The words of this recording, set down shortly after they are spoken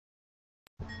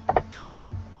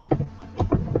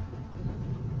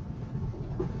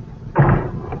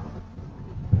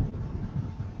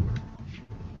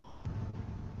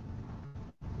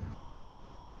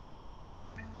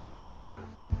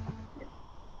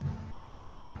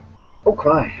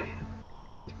Okay.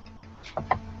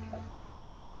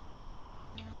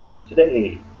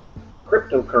 Today,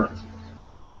 cryptocurrencies.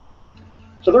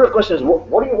 So the real question is,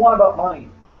 what do you want about money?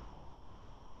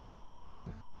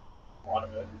 Want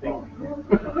everything.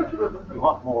 You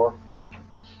want more.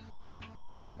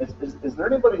 Is there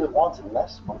anybody that wants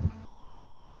less money?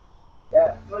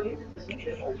 Yeah.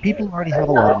 People already have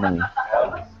a lot of money.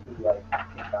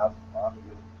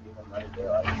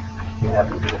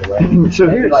 So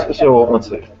let's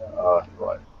see.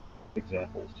 Right.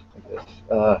 Examples, I guess.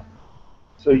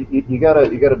 So you got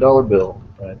a dollar bill,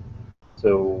 right?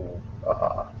 So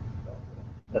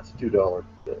that's a $2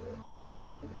 bill.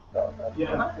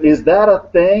 Yeah. Is that a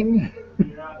thing?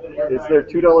 Is there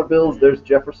 $2 bills? There's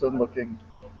Jefferson looking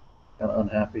kind of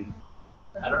unhappy.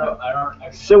 I don't know.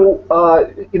 So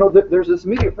there's this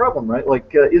immediate problem, right?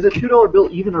 Like, is a $2 bill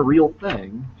even a real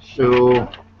thing? So,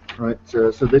 right.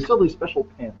 So they sell these special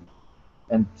pens,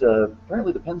 and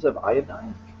apparently the pens have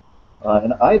iodine.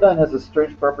 And iodine has a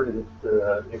strange property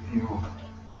that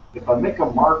if I make a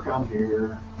mark on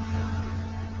here,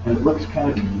 and it looks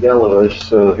kind of yellowish,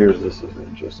 so this is an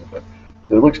interesting thing.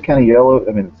 It looks kind of yellow.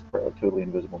 I mean, it's probably totally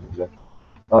invisible in the objective.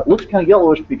 It looks kind of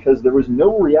yellowish because there was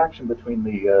no reaction between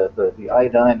the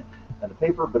iodine and the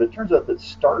paper, but it turns out that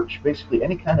starch, basically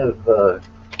any kind of,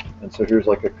 and so here's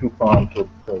like a coupon for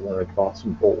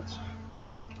Boston bolts.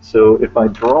 So if I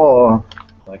draw,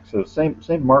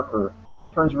 same marker,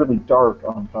 turns really dark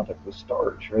on contact with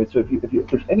starch, right? So if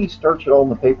there's any starch at all in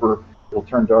the paper, it'll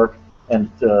turn dark. And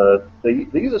they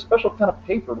use a special kind of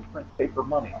paper to print paper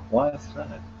money. Why is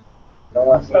that?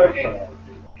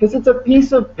 Because it's a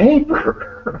piece of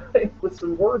paper, right, with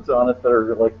some words on it that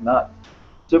are like not.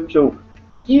 So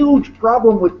huge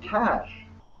problem with cash.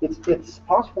 It's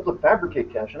possible to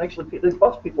fabricate cash, and actually there's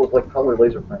lots of people with like color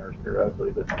laser printers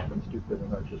periodically that have been stupid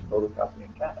and are just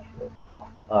photocopying cash.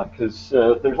 Because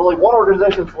there's only one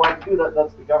organization that's allowed to do that.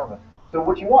 That's the government. So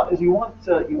what you want is you want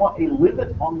a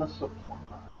limit on the supply.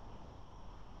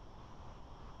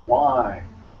 Why?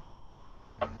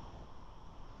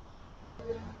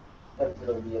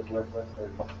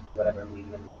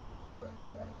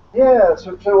 Yeah,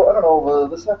 so I don't know,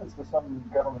 this happens to some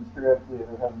governments periodically that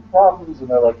are having problems, and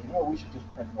they're like, we should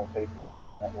just print more paper,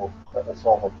 and that'll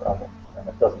solve our problem, and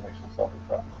it doesn't actually solve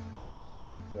the problem.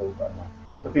 So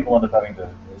the people end up having to,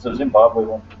 so Zimbabwe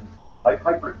wants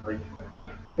hyperinflation,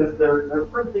 because they're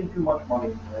printing too much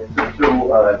money, right?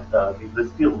 So this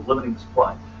deal is limiting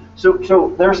supply. So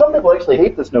there are some people who actually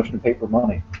hate this notion of paper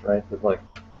money, right? That like,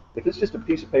 if it's just a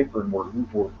piece of paper and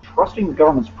we're trusting the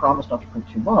government's promise not to print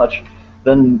too much,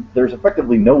 then there's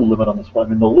effectively no limit on the supply. I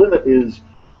mean, the limit is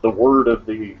the word of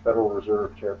the Federal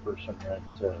Reserve chairperson, right?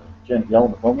 Janet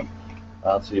Yellen at the moment.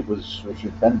 Let's see, it was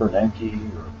Ben Bernanke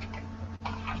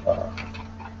or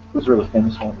who's a really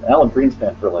famous one? Alan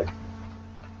Greenspan for like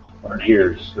 100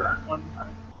 years.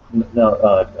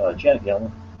 No, Janet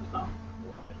Yellen.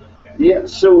 Yeah,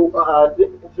 so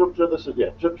this is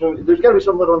So there's got to be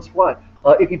some limit on supply.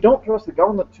 If you don't trust the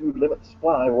government to limit the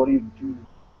supply, what do you do?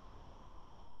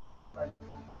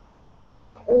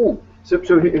 Gold. So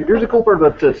here's a cool part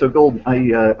about so gold.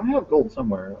 I have gold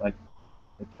somewhere.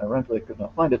 Ironically, I could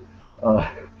not find it.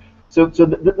 So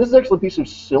this is actually a piece of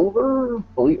silver,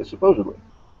 supposedly.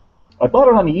 I bought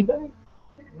it on eBay.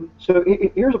 So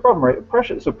here's a problem, right?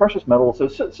 Precious metal. So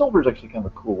silver is actually kind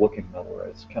of a cool looking metal, right?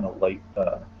 It's kind of light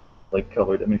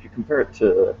colored. I mean, if you compare it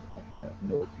to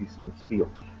a piece of steel,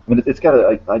 I mean, it's got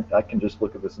I can just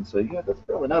look at this and say, yeah, that's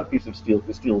probably not a piece of steel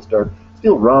because steel is dark.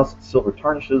 Steel rusts, silver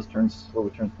tarnishes,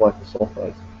 silver turns black with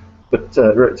sulfides. But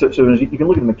so you can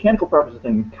look at the mechanical properties of the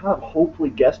thing and kind of hopefully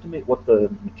guesstimate what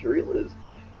the material is.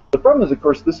 The problem is, of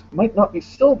course, this might not be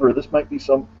silver. This might be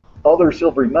some other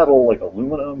silvery metal like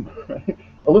aluminum. Right?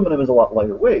 Aluminum is a lot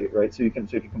lighter weight, right? So if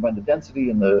you combine the density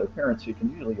and the appearance, you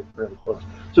can usually get fairly close.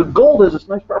 So gold has this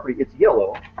nice property. It's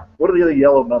yellow. What are the other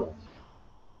yellow metals?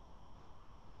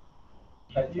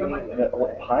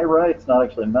 Pyrite. It's not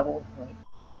actually a metal, right?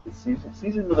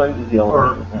 Cesium is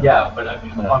yellow. Yeah, but I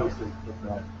mean, obviously,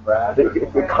 brass.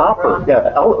 Copper.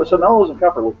 Yeah. So alloys and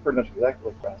copper look pretty much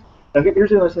exactly like brass. Now here's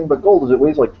the nice thing about gold is it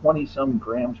weighs like 20-some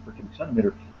grams per cubic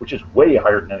centimeter, which is way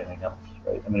higher than anything else,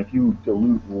 right? I mean, if you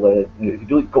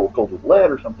dilute gold with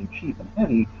lead or something cheap and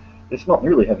heavy, it's not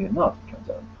nearly heavy enough, it turns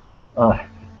out.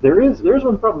 There is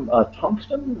one problem.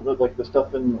 Tungsten, like the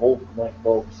stuff in old light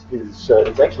bulbs, is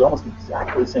it's actually almost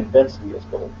exactly the same density as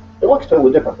gold. It looks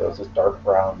totally different though. It's this dark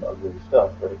brown, ugly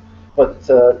stuff, right? But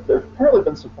there's apparently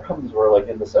been some problems where, like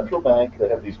in the central bank, they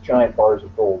have these giant bars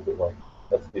of gold that, like,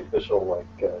 that's the official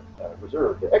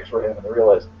reserve. They X-ray them and they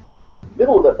realize the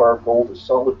middle of that bar of gold is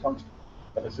solid tungsten,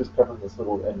 and it's just covered in this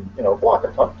little, and a block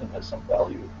of tungsten has some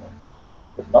value,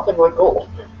 but nothing like gold.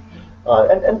 So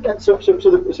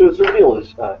the deal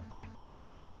is,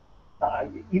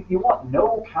 you want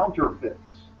no counterfeits,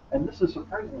 and this is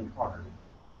surprisingly hard.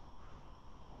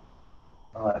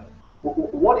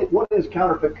 What is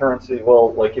counterfeit currency?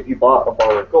 Well, like if you bought a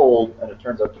bar of gold and it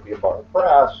turns out to be a bar of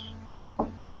brass,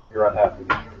 you're unhappy,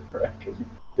 right? Because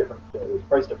different there's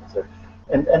price difference there.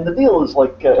 And the deal is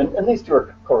like, and these two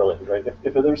are correlated, right?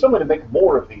 If there's some way to make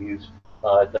more of these,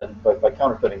 then by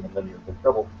counterfeiting them, then you're in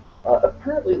trouble.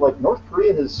 Apparently, like North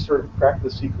Korea has sort of cracked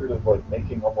the secret of like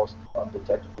making almost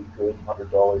undetectably good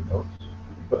 $100 notes.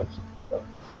 But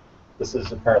this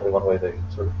is apparently one way they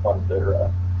sort of fund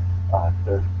their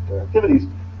activities.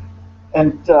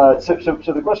 And so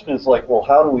the question is like, well,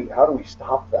 how do we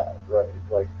stop that, right?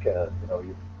 Like,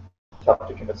 you have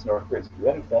to convince North Koreans to do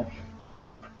anything.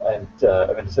 And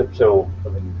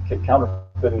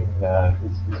counterfeiting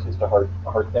is just a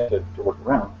hard thing to work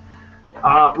around.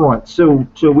 Right. So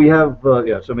we have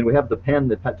we have the pen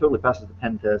that totally passes the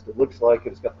pen test. It looks like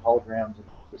it's got the holograms. It's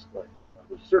just like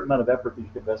there's a certain amount of effort that you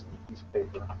can invest in a piece of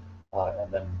paper,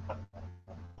 and then.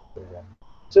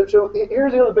 So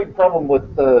here's the other big problem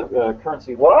with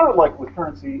currency. What I would like with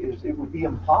currency is it would be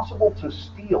impossible to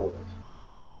steal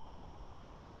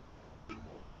it.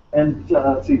 And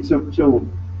so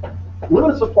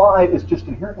limited supply is just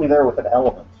inherently there with an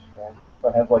element. Right? If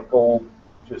I have like gold,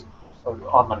 just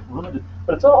automatically limited,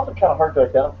 but it's often kind of hard to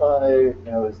identify.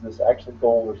 Is this actually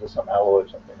gold or is this some alloy or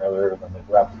something or other? And then they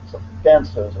wrap it in something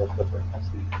dense, so that's very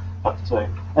tough to say.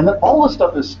 And then all this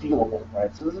stuff is stealable,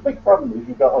 right? So there's a big problem if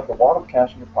you've got like a wad of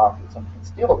cash in your pocket. Someone can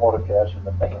steal a wad of cash and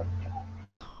then mail it,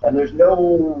 and there's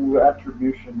no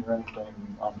attribution or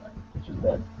anything on that, which is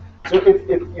bad. So if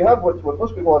you have what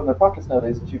most people have in their pockets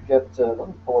nowadays is you get, let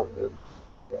me pull up the,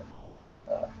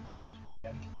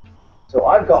 so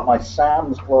I've got my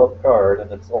Sam's Club card, and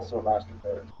it's also a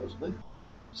MasterCard, supposedly.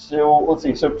 So let's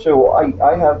see, so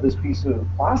I have this piece of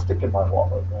plastic in my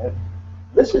wallet, right?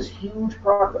 This is huge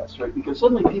progress, right? Because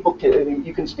suddenly people can, I mean,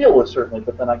 you can steal this certainly,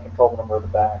 but then I can call the number on the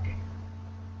back.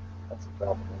 That's the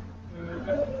problem.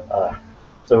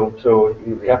 So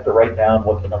you have to write down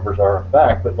what the numbers are on the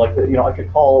back, but like, I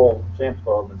could call Sam's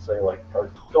Club and say like,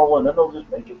 card's stolen, and they'll just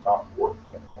make it not work.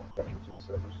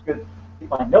 So it's good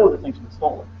if I know that things have been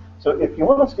stolen. So if you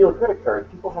want to steal a credit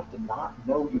card, people have to not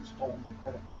know you've stolen the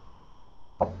credit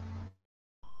card,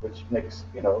 which makes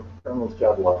criminals'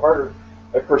 job a lot harder.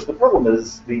 Of course, the problem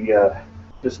is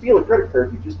to steal a credit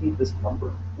card, you just need this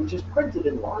number, which is printed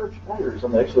in large letters,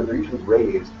 and actually they're usually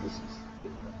raised. This is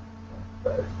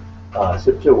different.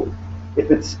 So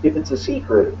if it's a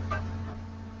secret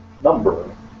number,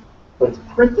 but it's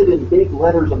printed in big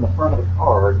letters on the front of the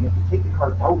card, you have to take the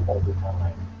card out all the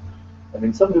time. I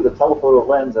mean, some do the telephoto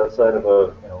lens outside of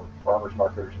a farmer's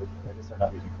market, or I guess they're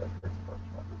not using credit cards in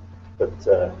farmer's market.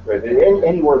 But right,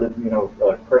 anywhere that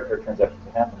credit card transactions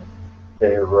are happening,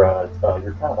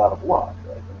 you're kind of out of luck,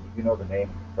 right? I mean, the name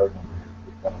of the card number.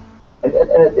 And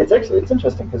it's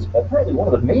interesting because apparently one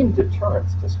of the main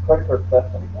deterrents to credit card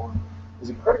theft anymore is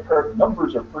that credit card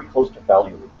numbers are pretty close to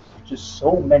value. There's just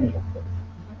so many of them,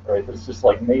 right? There's just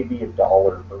like maybe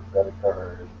 $1 per credit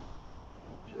card.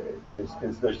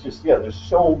 Because there's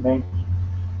so many.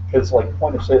 Because like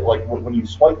point of sale, like when you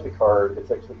swipe the card, it's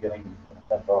actually getting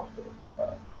sent off to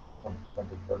some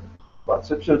big card. But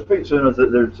so it's pretty.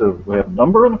 So we have a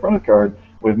number on the front of the card.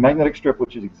 We have magnetic strip,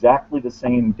 which is exactly the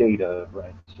same data,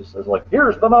 right? It just says like,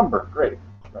 here's the number, great,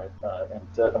 right?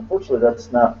 Unfortunately,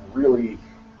 that's not really.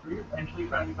 Are you intentionally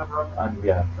trying to use number on?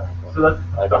 Yeah. So that's.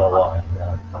 I don't know why.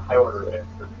 Yeah. The high order bit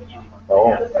for the easy one.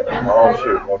 Oh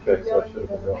shoot. Okay, so I should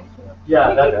have been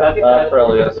Yeah, that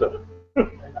probably is. So.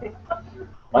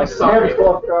 My Sam's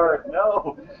Club card,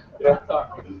 no. Yeah.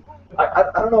 I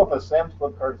don't know if a Sam's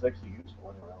Club card is actually useful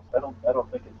anywhere else. I don't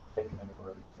think it's taken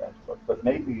anywhere in Sam's Club, but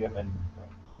maybe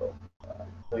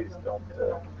please don't do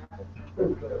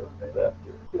that.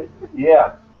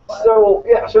 Yeah. So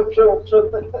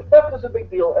theft is a big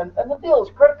deal, and the deal is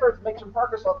credit cards make some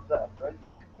progress on theft, right?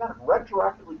 You kind of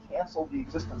retroactively cancel the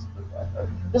existence of the theft.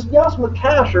 Right? Just be awesome with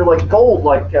cash or like gold,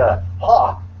 like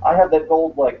I have that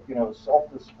gold like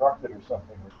self-destructed or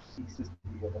something, which ceases to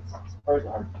be. It's very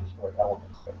hard to destroy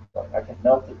elements. Right? I can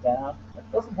melt it down.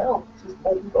 It doesn't help. It's just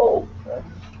molten gold, right?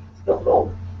 It's still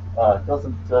gold. It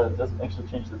doesn't actually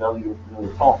change the value of it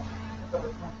really at all.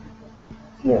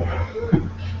 Yeah.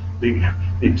 the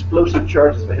explosive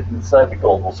charges that hit inside the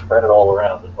gold will spread it all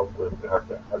around, and hopefully it'll be hard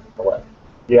to collect.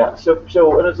 Yeah. So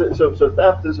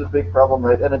theft is a big problem,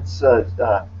 right? And it's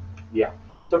yeah.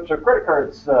 So credit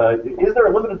cards, is there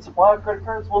a limited supply of credit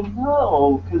cards? Well,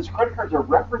 no, because credit cards are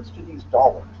referenced to these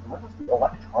dollars, and referenced to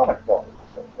electronic dollars,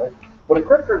 right? What a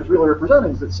credit card is really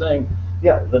representing is it's saying,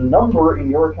 yeah, the number in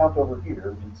your account over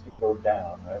here needs to go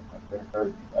down, right? My credit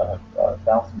card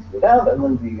balance needs to go down, and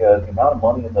then the amount of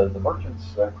money in the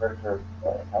merchant's credit card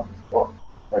account needs to go up,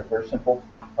 right? Very simple.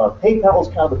 PayPal is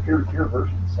kind of the peer-to-peer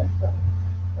version of the same thing,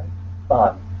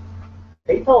 right?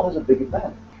 PayPal has a big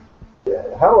advantage.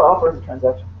 How do I authorize a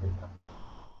transaction with PayPal?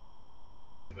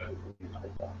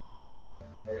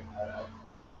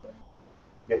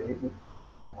 Yeah,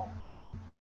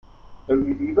 so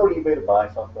you go to eBay to buy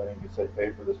something, and you say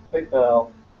pay for this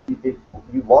PayPal.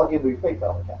 You log into your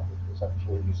PayPal account,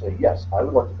 essentially. You say, yes, I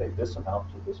would like to pay this amount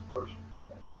to this person.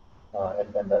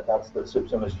 And that's the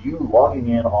system as you logging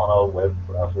in on a web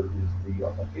browser is the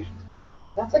authentication.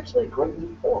 That's actually a great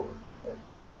leap forward.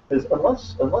 Because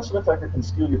unless an attacker can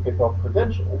steal your PayPal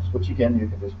credentials, which again you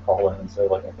can just call in and say,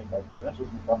 like, I think my credentials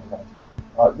are compromised,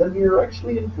 then you're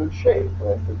actually in good shape,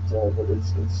 right? But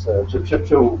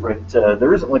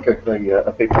there isn't like a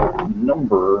PayPal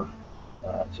number,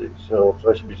 so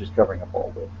I should be just covering up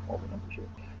all the numbers here.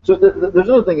 So there's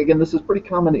another thing. Again, this is pretty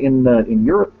common in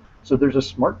Europe. So there's a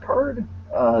smart card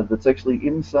that's actually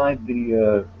inside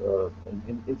the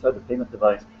inside the payment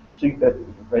device. So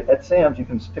right at Sam's, you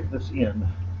can stick this in,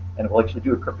 and it will actually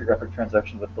do a cryptographic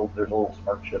transaction with there's a little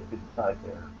smart chip inside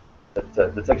there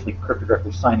that's actually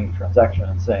cryptographically signing the transaction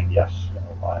and saying, yes,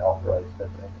 I authorize that.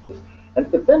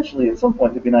 And eventually, at some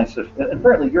point, it'd be nice if, and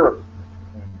apparently Europe,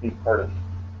 being part of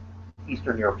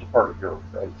Eastern Europe is part of Europe,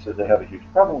 right? So they have a huge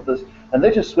problem with this, and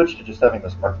they just switched to just having the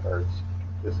smart cards.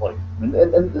 It's like,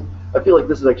 and I feel like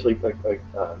this is actually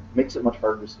makes it much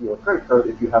harder to steal a credit card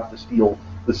if you have to steal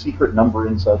the secret number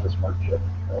inside the smart chip.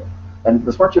 Right? And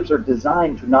the smart chips are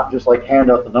designed to not just like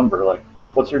hand out the number, like,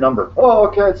 what's your number? Oh,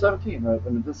 okay, it's 17. Right?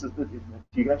 And this is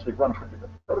you can actually run a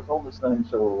cryptographic protocol in this thing,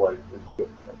 so like it's good.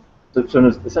 Right? So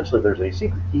essentially, there's a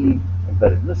secret key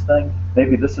embedded in this thing.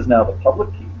 Maybe this is now the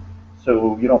public key.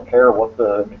 So you don't care what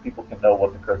people can know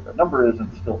what the credit card number is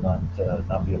and still not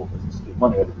be able to steal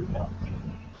money out of your account.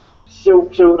 So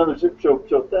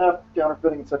theft,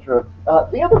 counterfeiting, etc.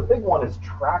 The other big one is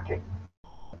tracking.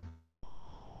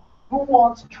 Who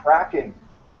wants tracking?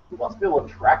 Who wants to be able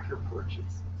to track your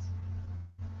purchases?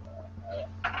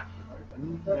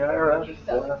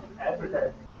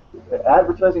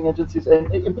 Advertising agencies,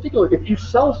 and in particular, if you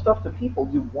sell stuff to people,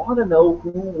 you want to know who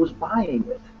was buying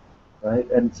it. Right,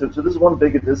 and so this is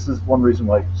one reason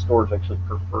why stores actually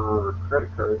prefer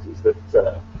credit cards is that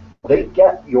they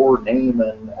get your name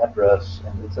and address,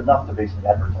 and it's enough to basically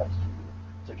advertise to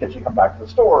you to get you to come back to the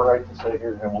store, right? To say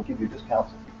here, and we'll give you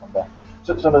discounts if you come back.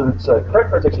 So credit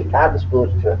cards actually add this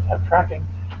ability to have tracking.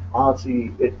 Let's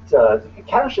see,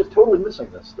 cash is totally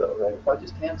missing this though, right? If I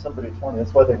just hand somebody 20,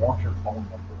 that's why they want your phone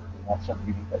number. They want some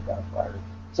unique identifier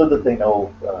so that they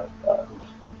know who's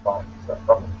buying stuff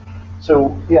from them.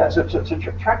 So yeah, so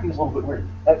tracking is a little bit weird.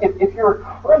 If you're a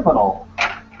criminal,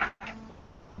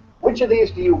 which of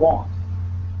these do you want?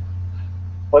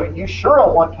 Well, you sure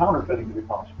don't want counterfeiting to be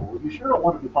possible. You sure don't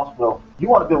want it to be possible. Well, you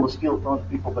want to be able to steal from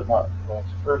people, but not vice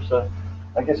versa.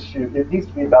 I guess it needs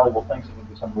to be a valuable thing, so you can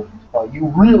do some versions. You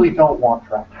really don't want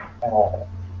tracking at all,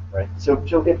 right? So if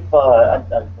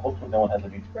hopefully no one has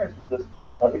any experience with this.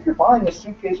 If you're buying a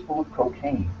suitcase full of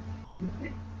cocaine,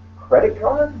 credit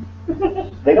card?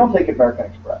 They don't take American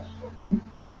Express.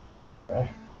 Right?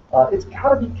 It's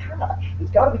got to be cash.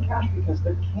 It's got to be cash because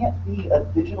there can't be a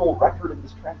digital record of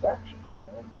this transaction.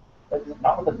 Right?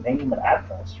 Not with a name and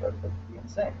address, right? That would be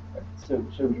insane. Right? So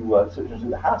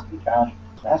it has to be cash.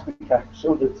 It has to be cash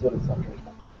so that it's not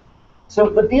traceable. So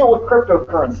the deal with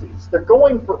cryptocurrencies, they're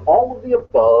going for all of the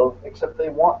above, except they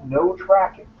want no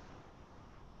tracking.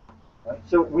 Right?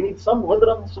 So we need some limit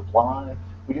on the supply.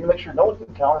 We need to make sure no one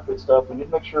can counterfeit stuff. We need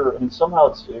to make sure, somehow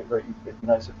it's it'd be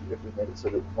nice if we made it so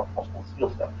that it's not possible to steal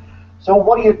stuff. So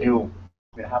what do?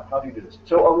 How do you do this?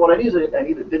 So what I need is I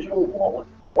need a digital wallet.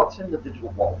 What's in the digital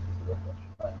wallet? Is the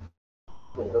question.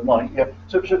 Right? The money. Yeah.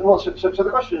 So the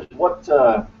question is what?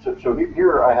 So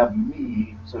here I have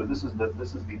me. So this is the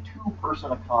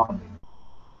two-person economy.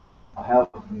 I have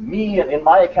me, and in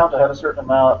my account I have a certain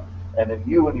amount. And if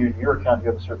you and your account, you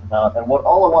have a certain amount. And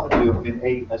all I want to do in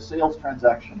a sales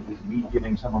transaction is me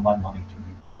giving some of my money to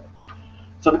you.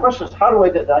 So the question is, how do I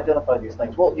identify these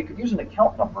things? Well, you could use an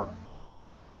account number.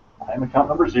 I'm account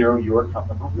number 0, you're account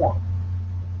number 1.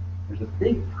 There's a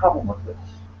big problem with this.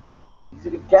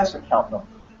 Easy to guess account numbers.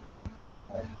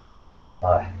 Right?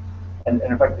 Uh, and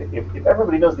in fact, if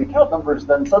everybody knows the account numbers,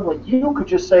 then suddenly you could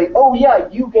just say, oh yeah,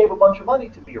 you gave a bunch of money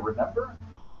to me, remember?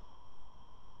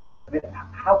 I mean,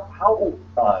 how do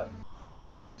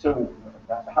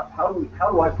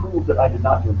I prove that I did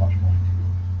not give a bunch of money to you?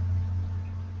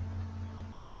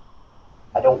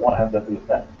 I don't want to have that be a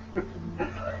thing.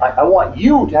 I want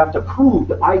you to have to prove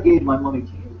that I gave my money to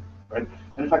you, right?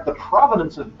 And in fact, the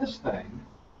provenance of this thing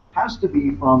has to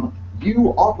be from you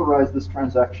authorized this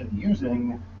transaction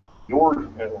using your,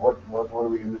 what do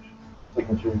we use?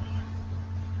 Signatures.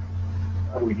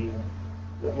 How do we need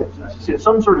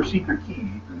some sort of secret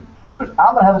key? Because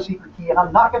I'm going to have a secret key, and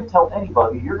I'm not going to tell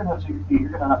anybody. You're going to have a secret key. You're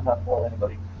going to not tell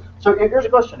anybody. So here's a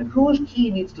question: whose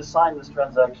key needs to sign this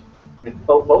transaction?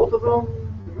 Both of them?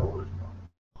 Yours?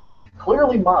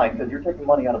 Clearly mine, because you're taking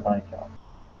money out of my account.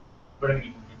 But I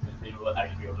mean, you will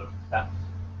actually be able to accept.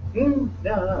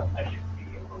 No. I should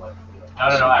be able to like.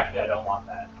 No. Actually, I don't want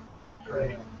that.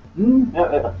 Right.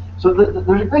 Yeah. So there's a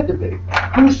great debate.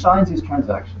 Who signs these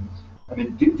transactions? I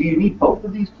mean, do you need both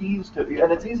of these keys to?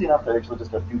 And it's easy enough to actually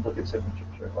just have duplicate signatures,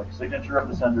 right? Like signature of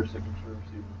the sender, signature of the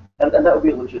receiver, and that would be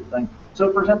a legit thing.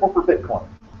 So, for example, for Bitcoin,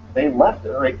 they left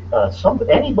like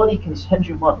anybody can send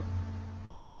you money.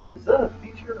 Is that a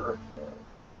feature or?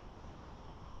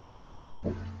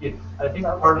 It's. I think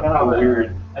part of how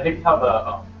weird. I think how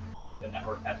the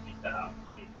network has to be set up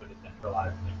to be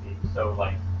decentralized. So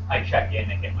like I check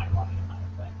in and get my money kind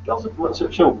of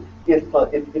thing. So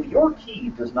if your key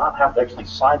does not have to actually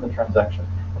sign the transaction,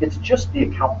 it's just the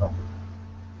account number.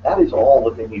 That is all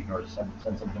that they need in order to send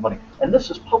somebody money. And this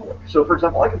is public. So for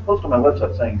example, I can post on my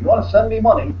website saying, if you want to send me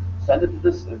money, send it to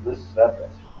this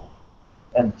address.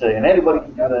 And anybody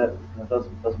can do that. It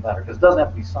doesn't matter because it doesn't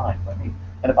have to be signed by me.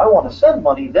 And if I want to send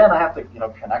money, then I have to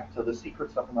connect to the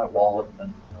secret stuff in my wallet and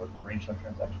then arrange some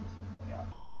transactions.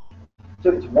 So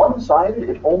it's one-sided.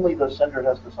 If only the sender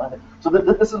has to sign it. So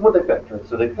this is what they picked. Right?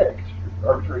 So they picked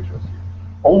arbitrary choice here.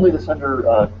 Only the sender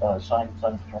signs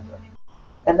the transaction.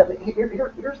 And then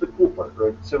here's the cool part,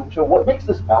 right? So what makes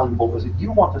this valuable is that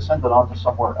you want to send it on to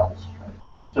somewhere else, right?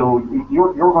 So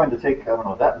you're going to take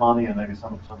that money and maybe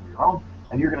some of your own,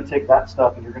 and you're going to take that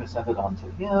stuff and you're going to send it on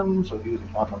to him. So use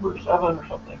account number 7 or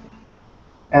something,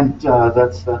 and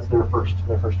that's their first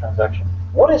transaction.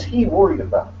 What is he worried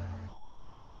about?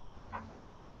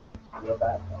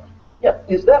 Yeah,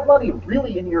 is that money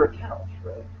really in your account,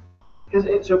 right? Because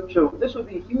so this would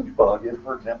be a huge bug if,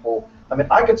 for example,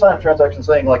 I could sign a transaction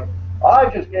saying like, I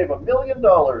just gave $1 million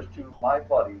to my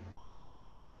buddy.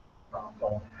 I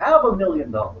don't have $1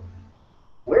 million.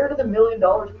 Where did the $1 million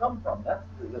come from? That's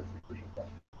the crucial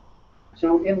question.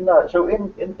 So in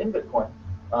Bitcoin,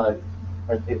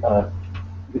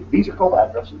 these are called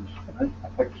addresses. A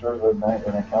picture of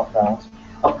an account balance.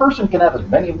 A person can have as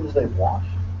many of them as they want.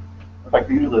 In fact,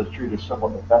 usually it's treated as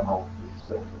somewhat ephemeral.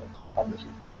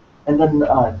 And then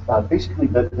basically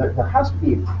there has to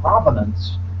be a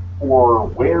provenance for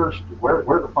where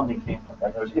the funding came from.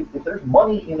 Right? If there's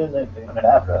money in an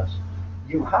address,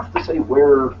 you have to say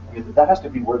where. That has to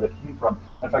be where that came from.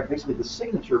 In fact, basically the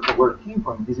signature for where it came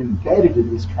from is embedded in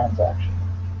this transaction,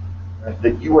 right,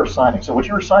 that you are signing. So what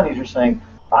you're signing is you're saying,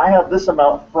 I have this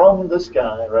amount from this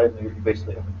guy, right? And you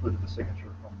basically have included the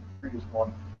signature from the previous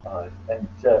one. And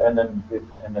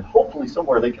then hopefully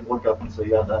somewhere they can look up and say,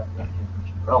 yeah, that came from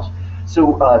somewhere else.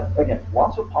 So again,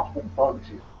 lots of possible bugs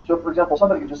here. So for example,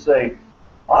 somebody could just say,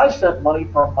 I sent money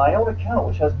from my own account,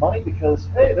 which has money because,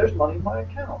 hey, there's money in my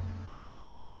account.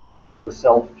 The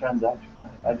self-transaction.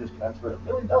 I just transferred $1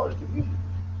 million to you.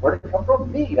 Where did it come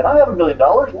from? Me. And I have $1 million.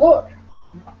 Look.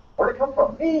 Where did it come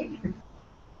from? Me.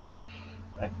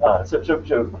 Right?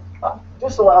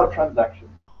 Disallowed transaction.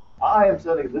 I am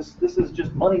saying this is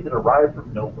just money that arrived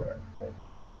from nowhere. Okay?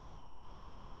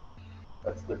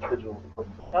 That's the digital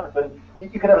counterfeiting.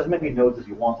 You can have as many nodes as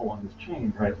you want along this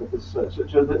chain, right? But this, so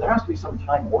there has to be some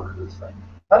time order to this thing.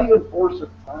 How do you enforce a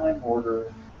time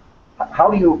order?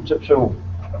 How do you,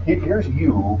 here's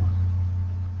you.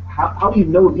 How do you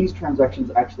know these transactions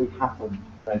actually happen?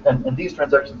 Right? And these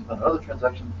transactions and other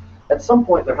transactions, at some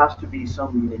point there has to be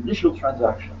some initial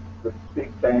transaction, the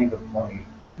big bang of money.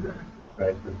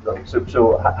 Right.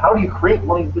 So how do you create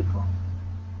money in Bitcoin?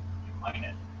 You mine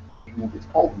it. It's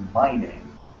called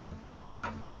mining.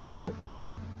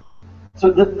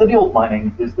 So the deal with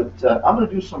mining is that I'm going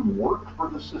to do some work for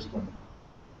the system.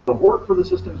 The work for the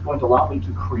system is going to allow me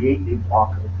to create a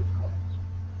block of Bitcoins.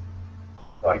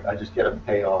 So I just get a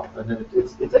payoff, and then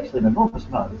it's actually an enormous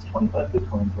amount. It's 25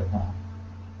 Bitcoins right now,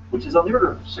 which is on the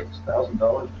order of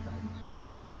 $6,000.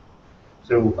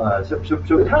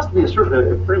 So it has to be a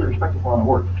fairly respectable amount of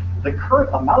work. The current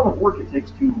amount of work it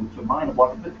takes to mine a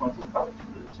block of Bitcoins is about 2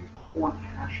 minutes. 4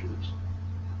 caches.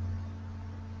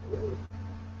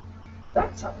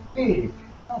 That's a big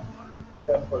number.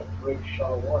 That's what break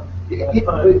SHA-1.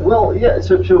 Well, yeah.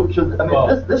 So I mean,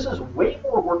 Well, this is way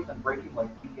more work than breaking like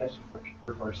BS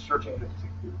encryption or searching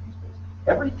 56 key space.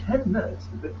 Every 10 minutes,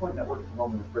 the Bitcoin network at the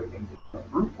moment is breaking,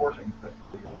 brute forcing the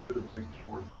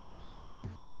 64.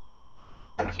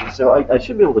 So I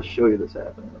should be able to show you this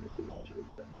happening. Let me see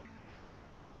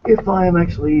if I am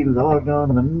actually logged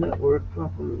on the network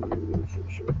properly.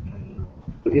 Sure.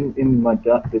 In my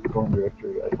 .bitcoin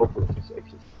directory, I hope this is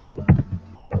actually.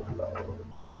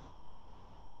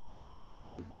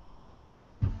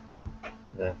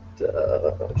 That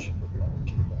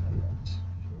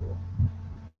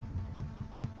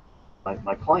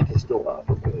my client is still up.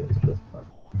 Okay, it's just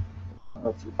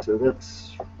let's see. So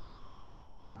that's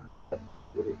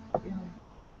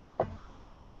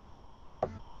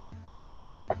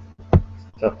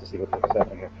tough to see what's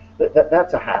happening here.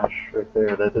 That's a hash right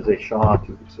there. That is a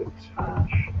SHA-256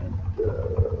 hash, and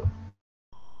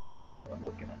I'm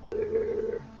looking at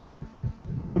there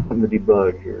in the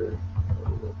debug here.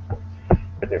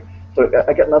 Right there. So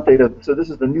I got an update of. So this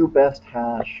is the new best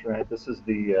hash, right? This is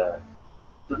the.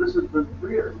 So this is the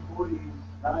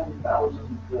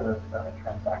 349,000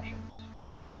 transactions,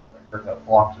 or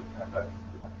blocks of transactions.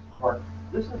 Or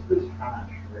this is this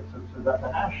hash, right? So that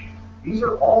the hash. These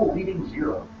are all leading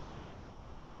zeros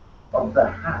of the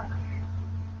hash.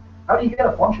 How do you get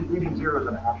a bunch of leading zeros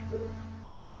in a hash code?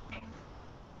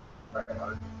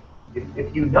 Right.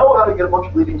 If you know how to get a bunch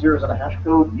of leading zeros in a hash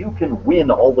code, you can win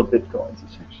all the bitcoins,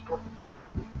 essentially.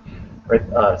 Right?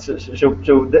 So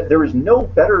there is no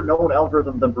better known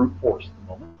algorithm than brute force at the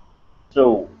moment.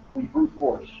 So we brute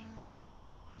force.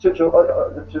 So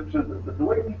the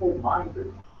way people mine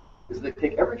it is they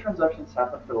take every transaction that's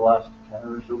happened for the last 10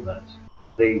 or so minutes.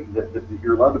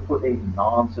 You're allowed to put a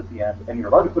nonce at the end, and you're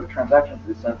allowed to put a transaction at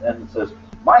the end that says,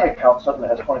 my account suddenly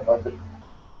has 25 bitcoin.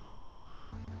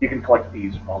 You can collect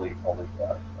fees from all the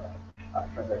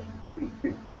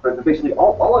transactions. But basically,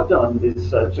 all I've done is,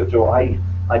 so I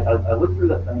look through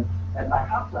that thing, and I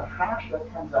have to hash that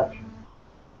transaction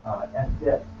and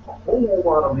get a whole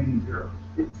lot of leading zeros.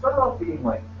 It started off being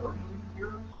like 30 leading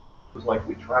zeros. It was like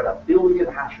we tried 1 billion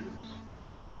hashes,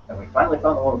 and we finally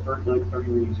found the one with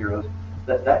 30 leading zeros.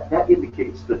 That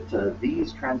indicates that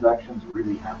these transactions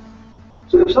really happen.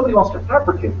 So if somebody wants to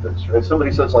fabricate this, right?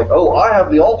 Somebody says like, "Oh, I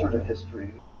have the alternate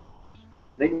history."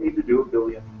 They need to do 1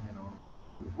 billion,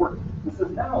 work. This is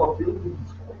now 1 billion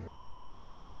squared.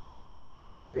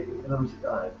 In other words,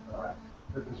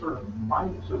 the sort of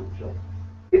mining, so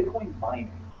Bitcoin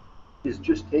mining is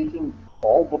just taking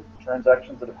all the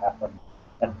transactions that have happened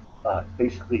and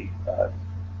basically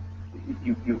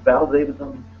you validated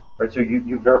them, right? So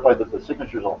you verified that the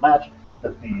signatures all match,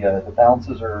 that the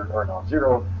balances are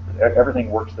non-zero, that everything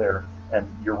works there, and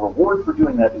your reward for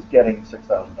doing that is getting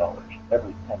 $6,000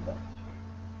 every 10 minutes.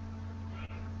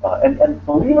 And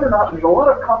believe it or not, there's a lot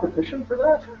of competition for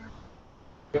that.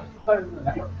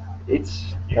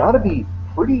 It's got to be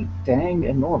pretty dang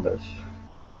enormous.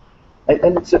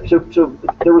 And so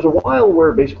there was a while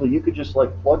where basically you could just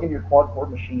like plug in your quad-core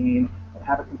machine and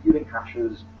have it computing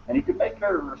hashes, and you could make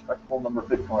a respectable number of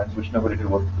bitcoins, which nobody knew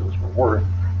what those were worth,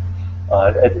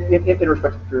 in a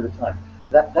respectable period of time.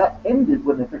 That ended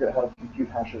when they figured out how to compute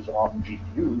hashes on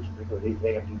GPUs, particularly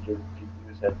AMD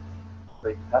GPUs had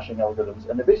great hashing algorithms,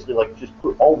 and they basically like just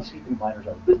put all the CPU miners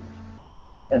out of business.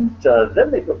 And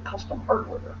then they put custom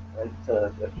hardware, right?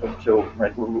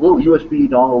 Right, a little USB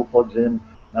dongle plugs in,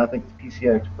 and I think it's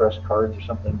PCI Express cards or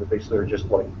something that basically are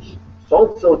just like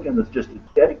solid silicon that's just a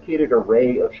dedicated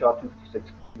array of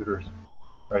SHA-256 computers,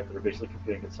 right? That are basically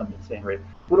computing at some insane rate.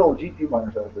 Put all the GPU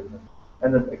miners out of business,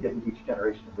 and then again each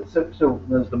generation of this. So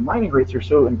as the mining rates are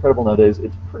so incredible nowadays,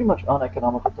 it's pretty much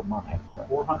uneconomical to mine.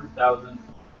 400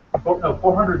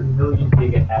 million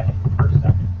gigahashes per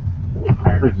second.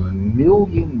 400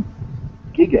 million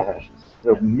gigahashes.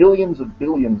 So millions of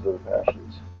billions of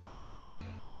hashes.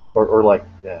 Or like,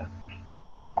 yeah.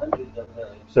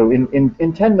 So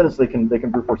in 10 minutes they can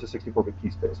brute force a 64-bit key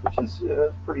space, which is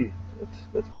that's pretty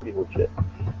legit.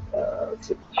 Let's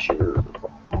see, sure.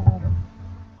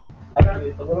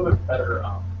 Actually, it's a little bit better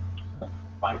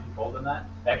fine control than that.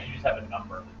 They actually just have a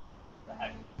number. The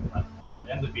hash it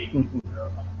ends up being 0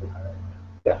 or something higher.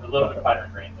 Yeah. It's a little bit finer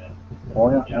grained than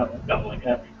doubling it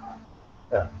every time.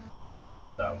 Yeah.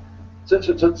 So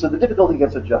the difficulty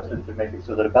gets adjusted to make it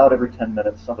so that about every 10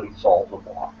 minutes somebody solves a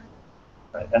block.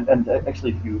 Right. And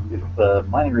actually, if the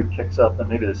mining rate kicks up, then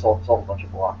maybe they solve a bunch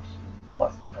of blocks in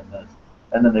less than 10 minutes,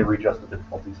 and then they readjust the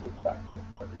difficulty so it's back to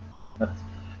every 10 minutes.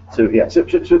 So yeah. So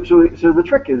the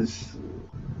trick is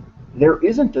there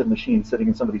isn't a machine sitting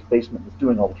in somebody's basement that's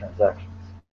doing all the transactions.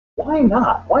 Why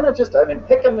not? Why not just, I mean,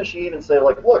 pick a machine and say,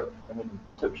 like, look, I mean,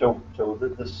 so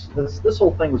this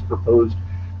whole thing was proposed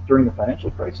during the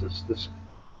financial crisis.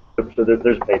 So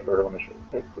there's paper. Let me show you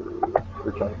paper.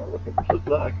 We're talking about what paper looks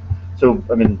like. So,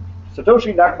 I mean,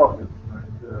 Satoshi Nakamoto, right?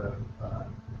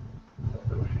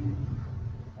 Satoshi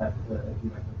at the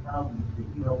found the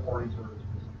email forwarding service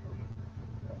for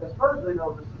Satoshi. As far as they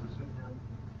know, this is a pseudonym,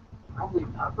 probably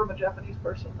not from a Japanese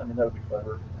person. I mean, that would be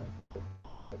clever.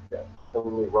 Yeah,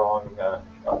 totally wrong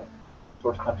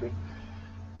source country.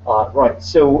 Right,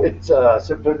 so it's so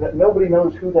nobody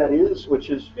knows who that is, which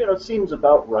is, seems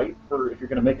about right for if you're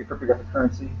going to make a cryptographic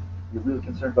currency. You're really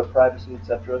concerned about privacy,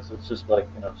 etc. So it's just like,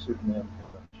 pseudonym.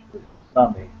 It's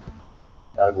not me.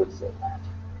 I would say that.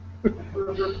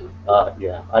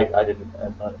 Yeah, I didn't,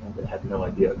 I had no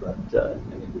idea about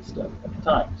any of this stuff at the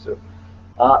time. So,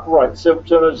 right, so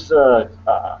there's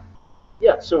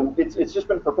yeah, so it's just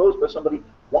been proposed by somebody.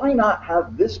 Why not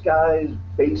have this guy's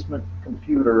basement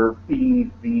computer be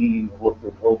the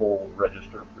global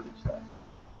register for these things?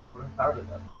 What if power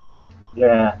that?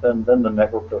 Yeah, then the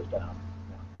network goes down.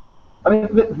 I mean,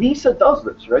 Visa does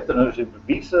this, right?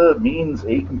 Visa means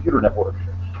a computer network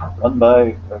run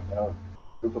by a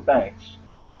group of banks,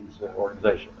 Visa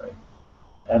organization, right?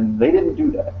 And they didn't do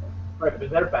that. Right,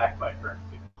 but they're backed by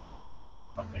currency.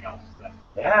 Something else.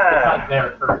 Yeah. It's not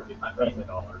their currency, it's not Visa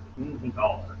dollars, it's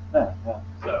dollar.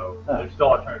 So there's still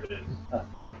alternatives.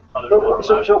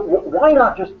 So why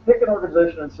not just pick an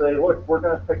organization and say, look, we're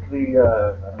going to pick the,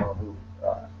 I don't know who,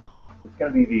 it's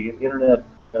going to be the Internet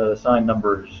Assigned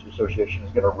Numbers Association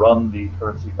is going to run the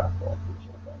currency backbone.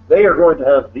 They are going to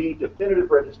have the definitive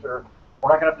register. We're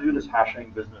not going to have to do this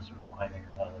hashing business or lining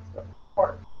or none of that stuff.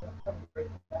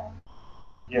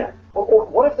 Yeah. Or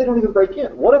what if they don't even break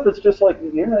in? What if it's just like the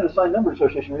Internet Assigned Numbers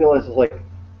Association realizes, like,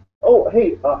 oh,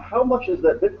 hey, how much is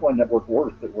that Bitcoin network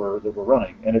worth that we're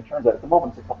running? And it turns out at the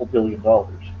moment it's a couple $1 billion.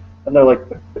 And they're like,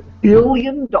 $1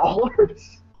 billion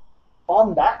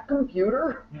on that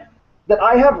computer that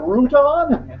I have root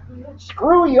on?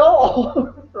 Screw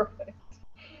y'all! Right?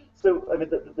 So, I mean,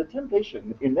 the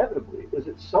temptation, inevitably, is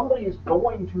that somebody is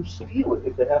going to steal it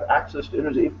if they have access to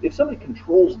Internet. If somebody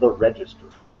controls the register,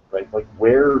 right, like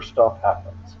where stuff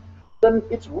happens, then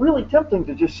it's really tempting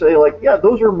to just say, like, yeah,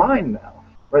 those are mine now.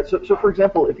 Right, so for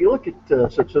example, if you look at,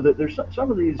 so that there's some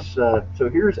of these, so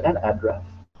here's an address,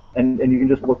 and you can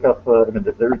just look up, I mean,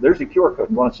 there's a QR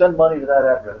code. You want to send money to that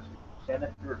address, you scan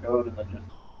that QR code, and then just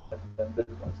send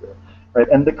Bitcoins there. Right,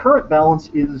 and the current balance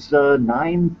is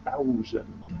 9,000.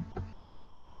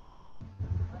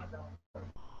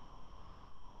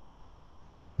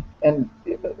 And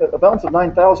a balance of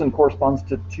 9,000 corresponds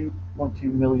to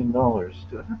 $2.2 million. Do I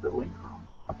have the link wrong?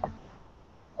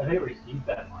 Have they received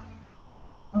that money?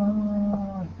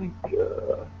 I think,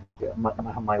 yeah,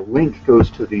 my link goes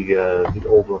to the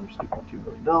old one, which is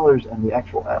 $2.2 million, and the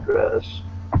actual address.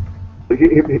 So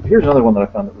here's another one that I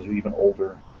found that was even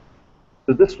older.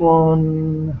 So this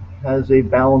one has a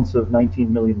balance of $19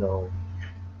 million.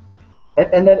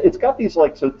 And then it's got these,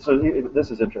 like, so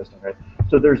this is interesting, right?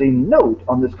 So there's a note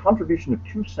on this contribution of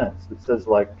 2 cents that says,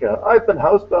 like, I've been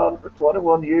housebound for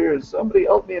 21 years. Somebody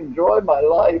help me enjoy my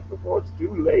life before it's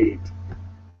too late.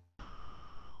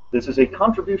 This is a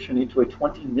contribution into a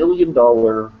 $20 million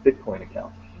Bitcoin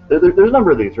account. There's a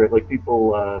number of these, right? Like people,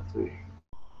 let's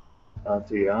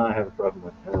see, I have a problem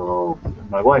with health,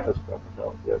 and my wife has a problem with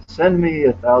health. Yeah, send me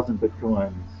 1,000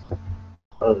 Bitcoins,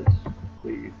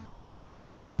 please.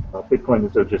 Bitcoin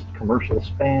is just commercial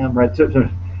spam, right?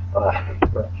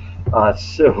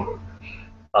 So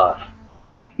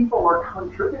people are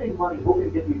contributing money, hoping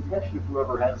to get the attention of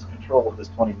whoever has control of this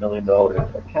 $20 million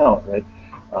account, right?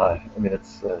 I mean,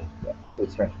 it's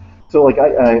strange. So, like,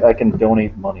 I can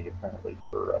donate money apparently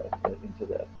for into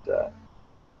that.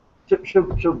 So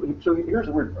here's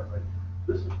the weird part, right?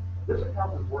 This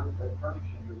account is worth at current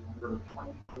exchanges under $20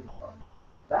 million.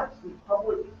 That's the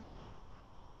public.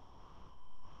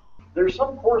 There's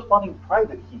some corresponding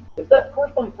private key. If that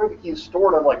corresponding private key is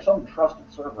stored on, like, some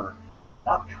trusted server,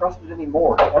 not trusted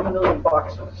anymore, $20 million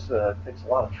takes a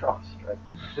lot of trust, right?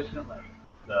 Additionally,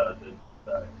 the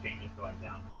exchange is going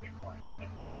down with Bitcoin and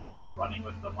running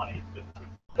with the money is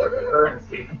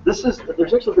currency. There's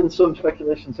actually been some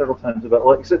speculation several times about,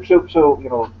 like, so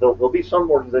there'll be some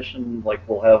organization, like,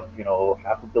 will have,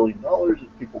 $500 million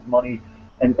of people's money,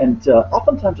 and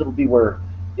oftentimes it'll be where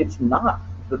it's not,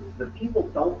 the people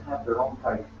don't have their own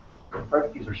private keys.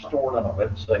 Private keys are stored on a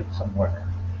website somewhere,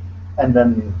 and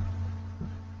then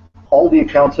all the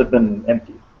accounts have been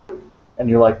empty, and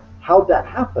you're like, how'd that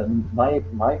happen? My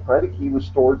private key was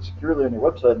stored securely on your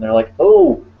website, and they're like,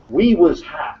 oh, we was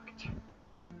hacked.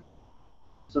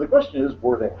 So the question is,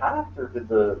 were they hacked, or did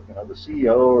the the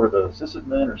CEO or the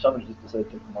sysadmin or somebody just decide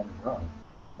to take the money and run?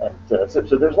 And so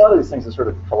there's a lot of these things that sort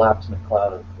of collapse in a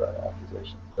cloud of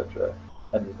accusations, etc.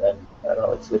 And I don't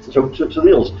know, so the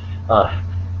deal is,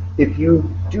 if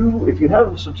you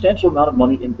have a substantial amount of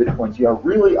money in bitcoins, you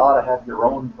really ought to have your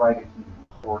own private key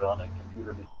stored on a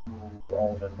computer that you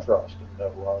own and trust and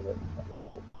know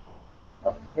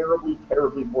terribly,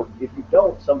 terribly important. If you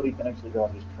don't, somebody can actually go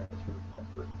and just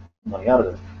transfer money out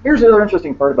of it. Here's the other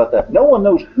interesting part about that. No one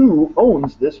knows who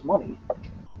owns this money.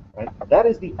 Right? That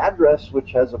is the address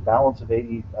which has a balance of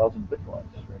 80,000 bitcoins.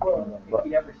 Well, if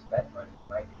you never spent money,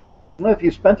 right? No, if you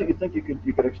spent it, you'd think you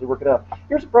could actually work it out.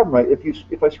 Here's the problem, right?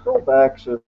 If I scroll back,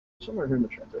 so somewhere here in the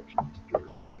transaction history.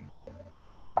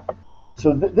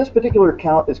 So this particular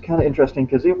account is kind of interesting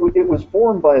because it was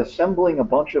formed by assembling a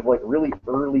bunch of like really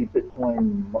early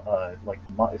Bitcoin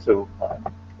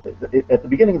at the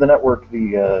beginning of the network,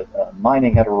 the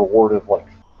mining had a reward of like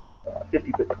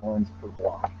 50 bitcoins per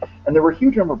block, and there were a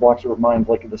huge number of blocks that were mined.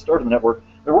 Like at the start of the network,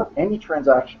 there weren't any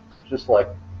transactions. Just like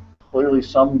clearly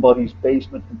somebody's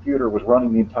basement computer was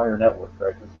running the entire network,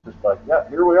 right? It's just like, yeah,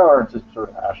 here we are, and just sort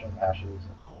of hashing hashes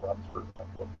and runs for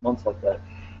months like that.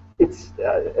 It's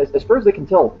as far as they can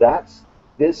tell, that's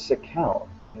this account.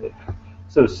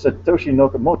 So Satoshi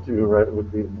Nakamoto, right,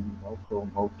 would be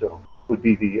would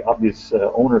be the obvious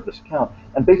owner of this account,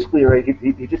 and basically, right,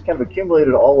 he just kind of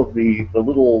accumulated all of the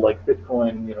little like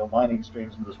Bitcoin mining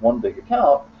streams into this one big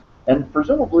account, and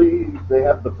presumably they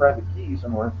have the private key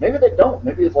somewhere. Maybe they don't.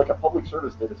 Maybe it's like a public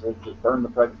service that says just burn the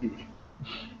private key,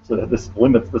 so that this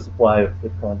limits the supply of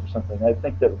Bitcoins or something. I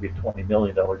think that would be a $20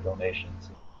 million donation.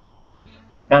 So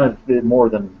kind of more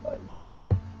than I'm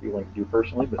feeling to do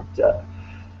personally, but.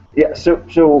 Yeah, so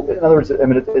in other words, I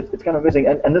mean, it's kind of amazing,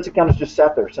 and this account has just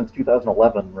sat there since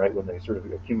 2011, right, when they sort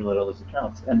of accumulate all these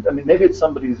accounts, and I mean, maybe it's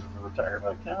somebody's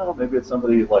retirement account, maybe it's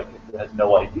somebody like has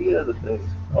no idea that they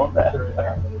own that.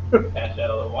 Cashed out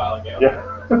a little while ago.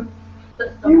 Yeah.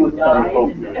 You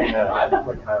died. Yeah. I'm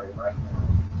retiring right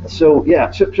now. So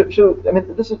yeah, so I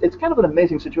mean, it's kind of an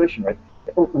amazing situation, right?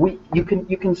 You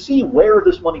can see where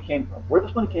this money came from. Where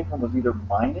this money came from was either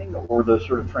mining or the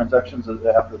sort of transactions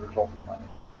after the result of mining.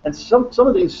 And some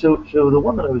of these, so the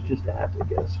one that I was just at, I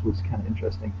guess, was kind of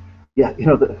interesting. Yeah,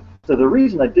 so the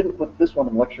reason I didn't put this one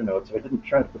in lecture notes, I didn't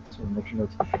try to put this one in lecture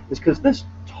notes, is because this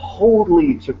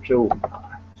totally, so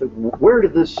where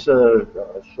did this, this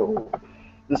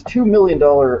 $2 million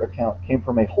account came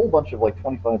from a whole bunch of like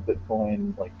 25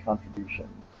 Bitcoin like contributions,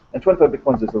 and 25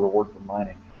 Bitcoins is the reward for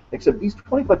mining. Except these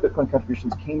 25 Bitcoin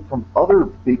contributions came from other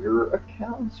bigger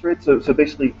accounts, right? So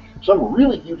basically, some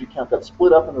really huge account got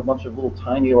split up into a bunch of little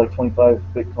tiny, like 25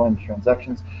 Bitcoin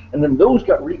transactions, and then those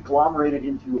got reglomerated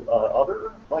into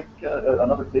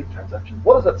another big transaction.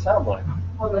 What does that sound like?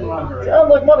 Money laundering. Sounds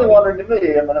like money laundering to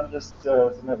me. I mean, I'm just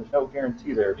there's no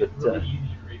guarantee there, but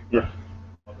yeah.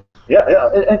 Yeah,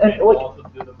 and like,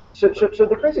 so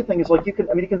the crazy thing is like you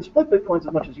can split Bitcoins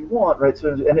as much as you want, right?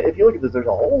 So and if you look at this, there's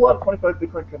a whole lot of 25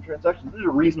 Bitcoin transactions. These are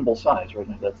reasonable size, right?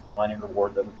 And that's the mining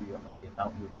reward that would be the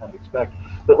amount you would kind of expect.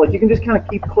 But like you can just kind of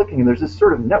keep clicking, and there's this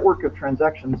sort of network of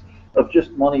transactions of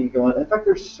just money going. In fact,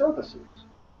 there's services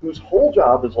whose whole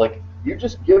job is like you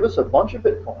just give us a bunch of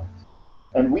Bitcoins.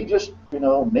 And we just,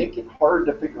 make it hard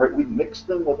to figure out. We mix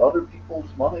them with other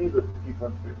people's money that people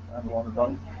have a lot of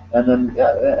money, and then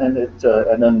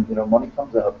and then money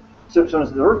comes out. So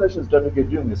as the organization's done a good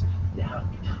doing this, you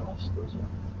have to trust those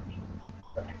organizations.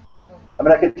 I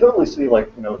mean, I could totally see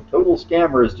like total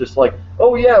scammer is just like,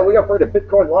 oh yeah, we operate a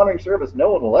Bitcoin laundering service.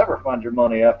 No one will ever find your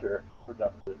money after we're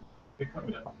done with it.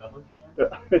 Bitcoin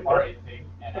doesn't are a thing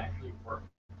and actually work.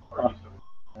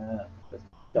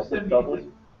 Double.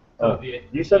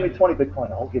 You send me 20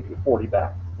 Bitcoin, I'll give you 40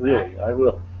 back. Really, I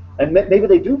will. And maybe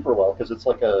they do for a while because it's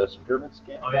like a pyramid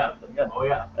scam. Oh yeah. Oh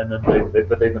yeah. And then they've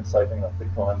been siphoning off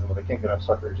Bitcoins, and when they can't get enough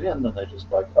suckers in, then they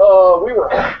just like, oh, we were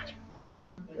hacked.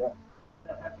 Yeah.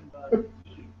 That happened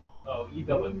Oh,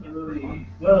 E-Billing.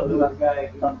 that guy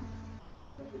who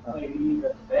played Eve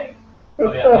at the bank.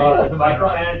 Oh yeah.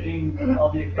 Micromanaging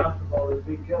all the accounts of all those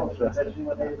big jobs, especially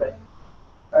when they like,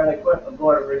 all right, I quit, I'm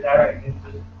going to retire. You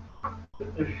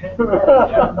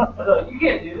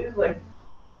can't do this, like,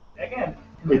 again.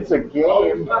 It's a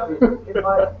game. It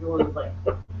might go like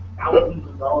thousands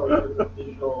of dollars of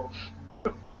digital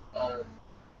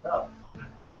stuff.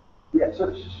 Yeah,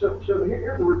 so here's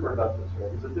the weird part about this,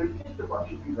 right? Is that there's just a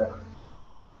bunch of these efforts.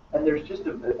 And there's just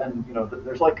and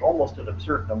there's like almost an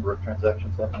absurd number of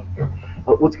transactions happening here.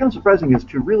 What's kind of surprising is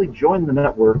to really join the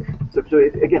network. So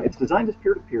again, it's designed as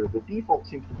peer-to-peer. The default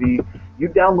seems to be you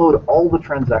download all the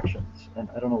transactions, and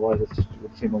I don't know why this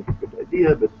would seem like a good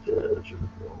idea, but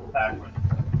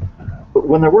but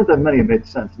when there weren't that many, it made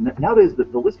sense. Nowadays, the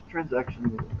list of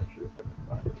transactions.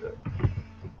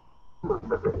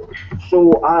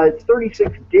 So it's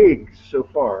 36 gigs so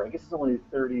far. I guess it's only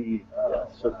 30.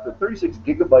 So 36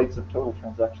 gigabytes of total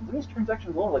transactions. And these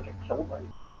transactions are only like a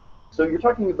kilobyte. So you're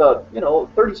talking about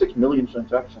 36 million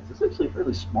transactions. It's actually a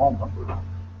fairly small number.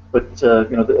 But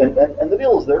and the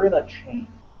deal is they're in a chain.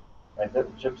 Right?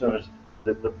 That chip zone is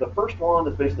the first one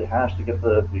is basically hashed to get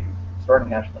the starting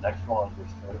hash, and the next one is the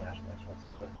starting hash, the next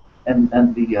one.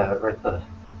 And the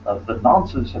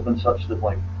nonces have been such that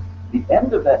like the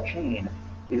end of that chain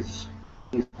is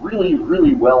really,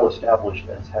 really well established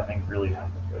as having really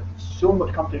happened. Right? So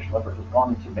much computational effort has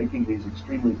gone into making these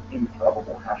extremely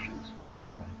improbable hashes.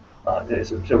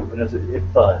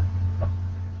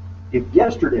 If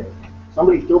yesterday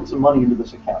somebody filled some money into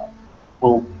this account,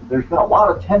 well, there's been a lot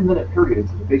of 10-minute periods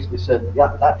that basically said,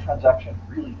 yeah, that transaction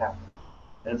really happened.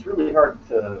 And it's really hard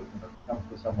to come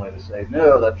up with some way to say,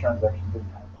 no, that transaction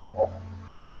didn't happen at all.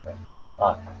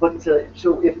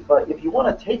 So if you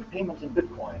want to take payments in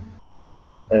Bitcoin,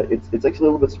 it's actually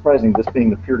a little bit surprising, this being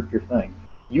the peer-to-peer thing.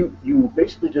 You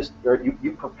basically just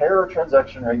you prepare a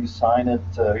transaction, or you sign it.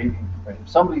 If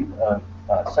somebody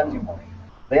sends you money,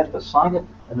 they have to sign it,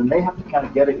 and then they have to kind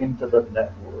of get it into the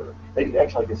network.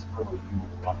 Actually, I guess probably you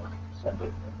will send it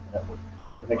into the network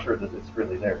to make sure that it's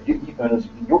really there.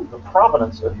 The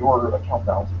provenance of your account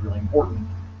balance is really important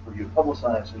for you to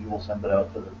publicize, so you will send it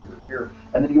out to the peer-to-peer,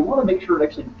 and then you want to make sure it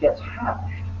actually gets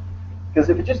hashed. Because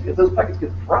if those packets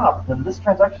get dropped, then this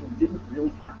transaction didn't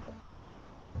really happen.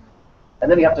 And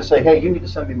then you have to say, hey, you need to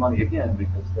send me money again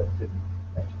because that didn't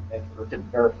actually make it, or didn't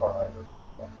verify it.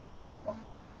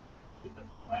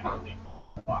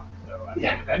 So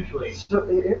eventually, it's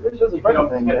just you don't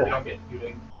get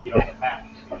hash.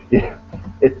 Yeah,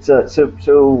 it's there's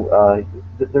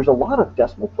a lot of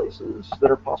decimal places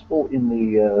that are possible in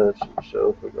the. So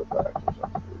if we go back to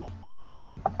something.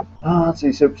 Let's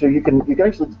see. So you can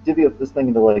actually divvy up this thing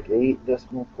into like 8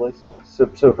 decimal places.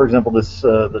 So for example, this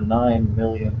the 9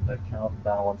 million account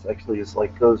balance actually is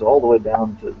like goes all the way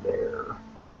down to there,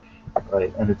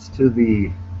 right? And it's to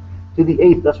the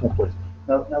 8th decimal place.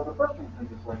 Now the first thing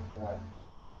is like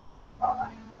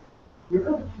you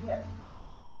really can't.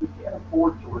 We can't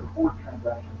afford to record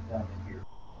transactions down in here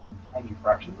in tiny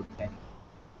fractions of a penny.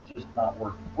 It's just not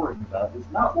worth worrying about.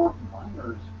 It's not worth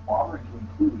miners bothering to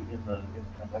include in the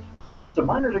transaction. So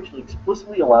miners are actually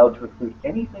explicitly allowed to include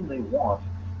anything they want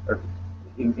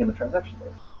in the transaction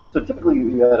base. So typically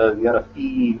you had a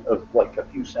fee of like a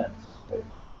few cents, okay,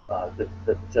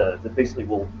 that basically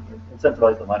will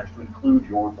incentivize the miners to include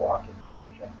your block in the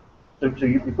chain. So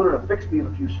you put in a fixed fee of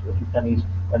a few pennies,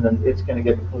 and then it's going to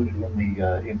get included in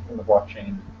the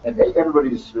blockchain, and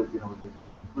everybody's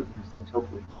including these things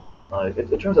hopefully.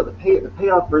 It turns out the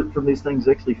payoff from these things is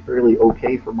actually fairly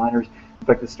okay for miners. In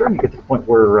fact, it's starting to get to the point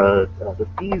where the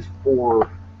fees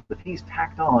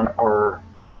tacked on are.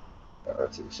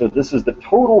 So this is the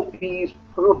total fees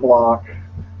per block,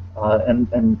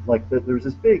 and like there's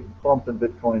this big bump in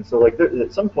Bitcoin. So like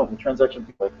at some point in the transaction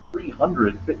fee like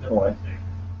 300 Bitcoin.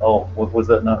 Oh, was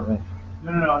that not right?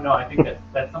 No. I think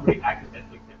that's somebody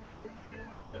accidentally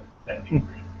did. I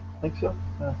think so.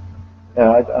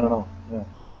 Yeah, I don't know. Yeah.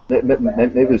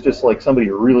 Maybe it's just like somebody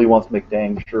who really wants to make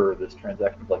dang sure this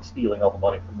transaction is like stealing all the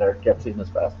money from there, gets in as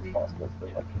fast as possible. So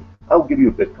like, I'll give you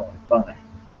a Bitcoin, fine.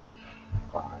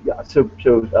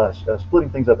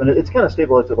 Splitting things up, and it's kind of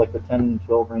stabilized at like the 10,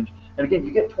 12 range. And again,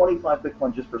 you get 25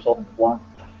 Bitcoin just for solving the block.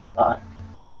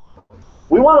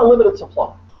 We want a limited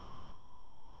supply.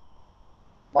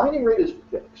 Mining rate is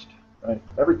fixed, right?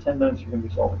 Every 10 minutes you're going to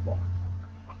be solving block.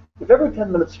 If every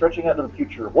 10 minutes stretching out into the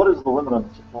future, what is the limit on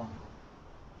the supply?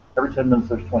 Every 10 minutes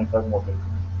there's 25 more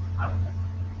Bitcoin.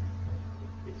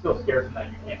 It's still scarce in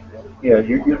that you can't. Yeah,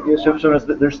 so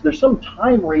there's some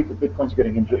time rate that Bitcoin's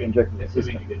getting injected in the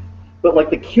system. But like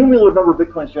the cumulative number of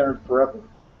Bitcoins generated forever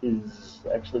is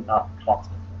actually not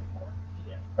constant anymore.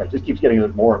 Yeah. Right, it just keeps getting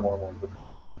more and more and more Bitcoin.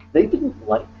 They didn't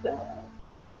like that.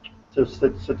 So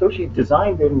Satoshi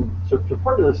designed in, so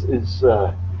part of this is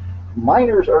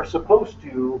miners are supposed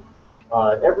to,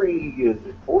 every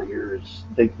 4 years,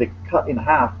 they cut in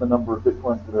half the number of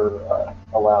Bitcoins that are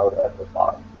allowed at the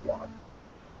bottom of the block.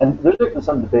 And there's actually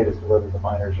some debate as to whether the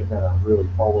miners are going to really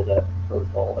follow that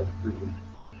protocol as agreed.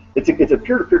 It's a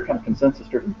peer-to-peer kind of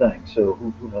consensus-driven thing, so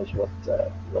who knows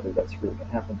whether that's really going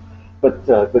to happen. but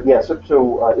yeah,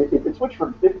 it switched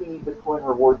from 50 Bitcoin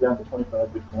reward down to 25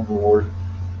 Bitcoin reward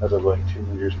as of like 2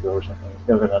 years ago or something. It's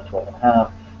going to go down to 12 and a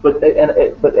half. But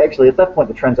actually, at that point,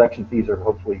 the transaction fees are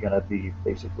hopefully going to be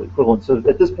basically equivalent. So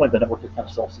at this point, the network is kind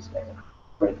of self-sustaining,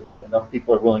 right? Enough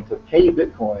people are willing to pay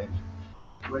Bitcoin.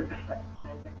 Like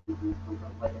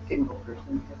a single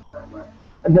person gets that much.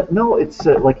 No, it's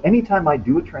like anytime I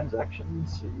do a transaction,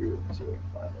 so you can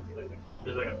find it.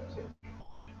 There's like a percentage,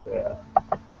 Yeah.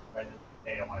 right?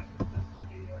 They don't want it to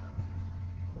be,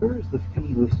 Where is the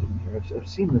fee listed here? I've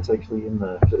seen this actually in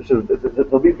the.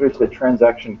 There'll be basically a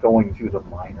transaction going to the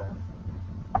miner,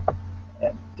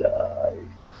 and I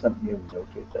sent you to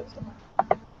locate that somewhere.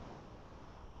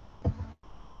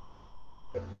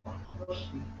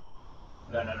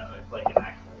 no. It's like an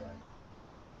actual,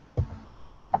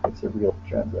 It's a real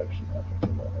transaction.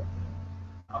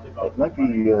 I'll think It might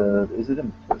be. Is it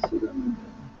implicit?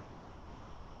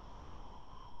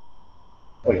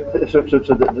 Oh yeah.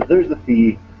 There's the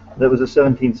fee. That was a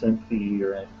 17-cent fee,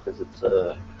 right? Because it's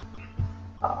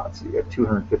let's see, a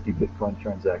 250 Bitcoin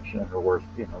transaction are worth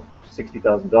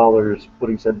 $60,000.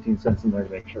 Putting 17 cents in there to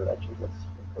make sure it actually gets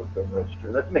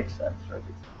registered. That makes sense, right?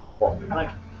 It's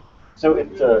so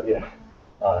it's yeah.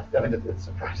 I mean, it's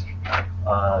surprising.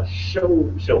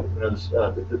 So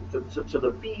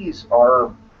the fees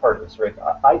are part of this, right?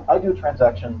 I do a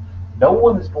transaction. No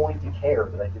one is going to care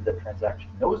that I did that transaction.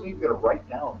 No one's even going to write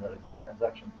down that it's a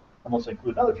transaction unless I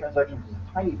include another transaction because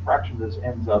a tiny fraction of this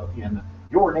ends up in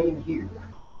your name here.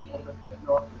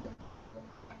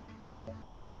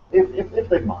 If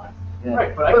they mine. Yeah.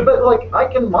 Right, but like I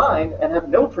can mine and have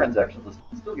no transactions listed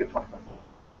and still get 25.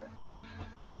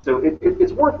 So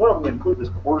it's worthwhile to include this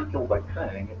quarter kilobyte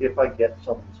thing if I get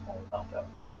some small amount out.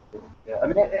 Yeah, I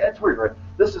mean, it's weird, right?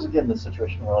 This is, again, the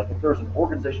situation where, like, if there's an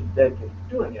organization dedicated to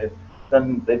doing it,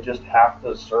 then they just have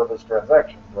to service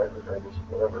transactions, right, regardless of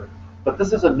whatever. But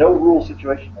this is a no-rule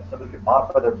situation. Like, somebody could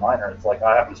modify their miner. It's like,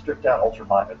 I have to strip down ultra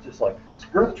mine. It's just like,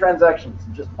 screw the transactions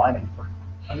and just mining for.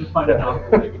 I'm just finding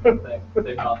out like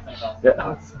they not think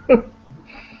Yeah.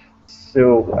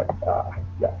 So,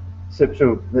 yeah. Yeah,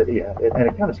 and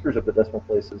it kind of screws up the decimal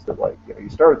places that, like, you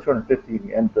start with 250 and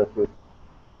you end up with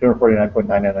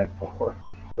 249.9994.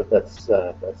 But that's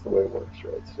the way it works,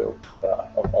 right? So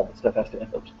all the stuff has to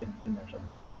end up in there somewhere.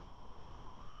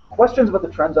 Questions about the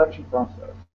transaction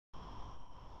process?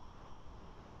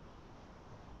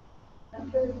 I'm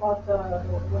curious about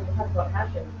when you talk about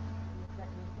hashing.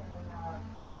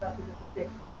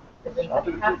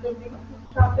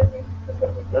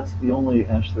 That's the only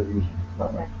hash they're using.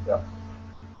 Okay. Yeah.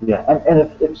 Yeah,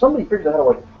 and if somebody figures out how to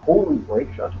like totally break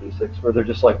SHA-256, where they're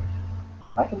just like,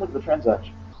 I can look at the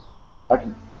transaction, I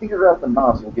can figure out the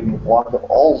nonce and give me a block of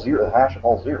all zero, a hash of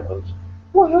all zeros.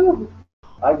 Woohoo!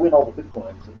 I win all the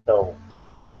bitcoins until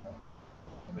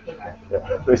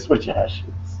they switch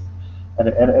hashes. And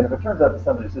if it turns out that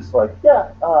somebody's just like,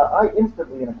 yeah, I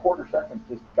instantly in a quarter second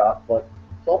just got like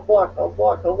self-blocked,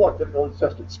 difficulty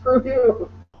tested. Screw you!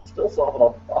 Still solving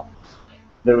all the problems.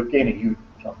 They would gain a huge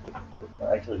chunk.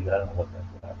 Actually, I don't know what that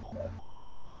would happen.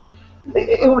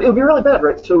 It would be really bad,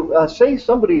 right? So say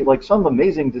somebody, like some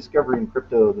amazing discovery in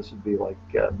crypto, this would be like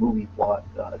movie plot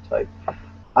type.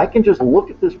 I can just look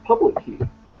at this public key.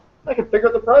 I can figure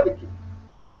out the private key.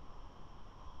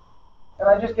 And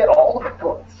I just get all the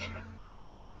bitcoins.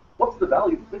 What's the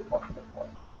value of Bitcoin at that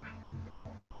point?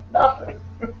 Nothing.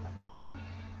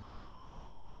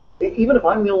 Even if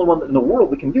I'm the only one in the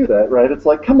world that can do that, right? It's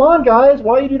like, come on, guys,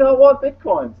 why do you not want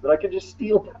bitcoins that I can just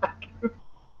steal back?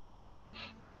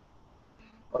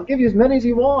 I'll give you as many as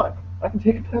you want. I can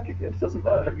take it back again. It doesn't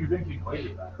matter. You think you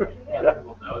crazy about it. Yeah.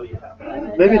 People know that you have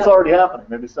that. Maybe it's already happening.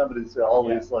 Maybe somebody's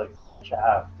always like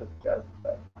chaff to the guys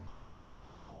back.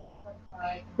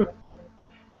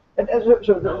 And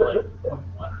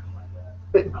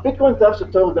Bitcoin thefts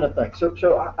have totally been a thing. So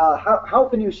how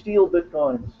can you steal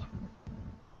bitcoins?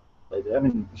 I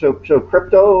mean, so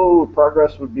crypto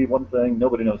progress would be one thing.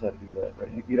 Nobody knows how to do that,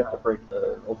 right? You'd have to break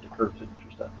the multi-curve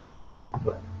signature stuff.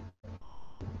 But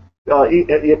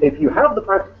if you have the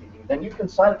private key, then you can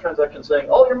sign a transaction saying,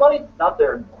 "Oh, your money not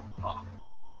there anymore."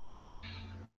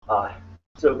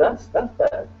 So that's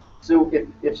bad. So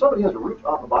if somebody has a root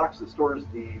on the box that stores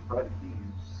the private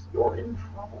keys, you're in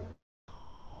trouble.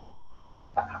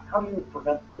 How do you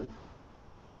prevent this?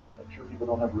 Make sure people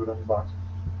don't have root on the boxes.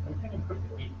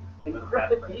 Encrypt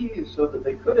the keys so that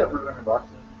they could have root on the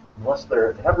boxes, unless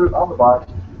they have root on the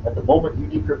box. At the moment you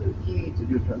decrypt the key to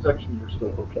do a transaction, you're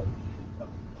still okay.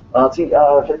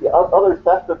 Other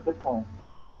theft of Bitcoin.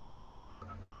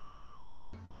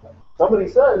 Somebody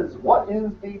says, "What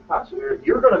is the password?"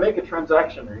 You're going to make a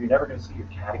transaction, or you're never going to see your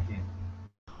cat again.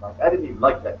 Like, I didn't even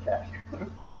like that cat.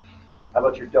 How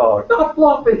about your dog? Not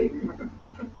fluffy.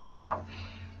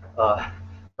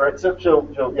 Right. So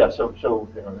you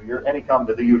know, you're any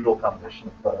the usual combination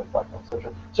of platforms,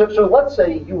 etc. So let's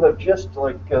say you have just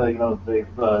like you know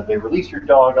they release your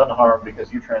dog unharmed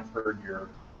because you transferred your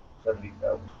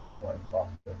 70,000 coins off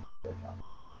the account.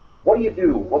 What do you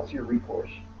do? What's your recourse?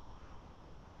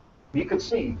 You can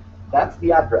see that's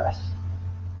the address.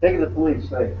 Take it to the police.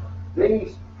 Say,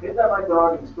 they kidnapped my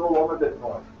dog and stole all my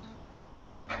Bitcoin.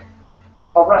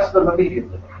 Arrest them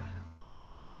immediately.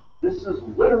 This is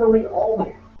literally all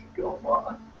they go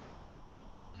on.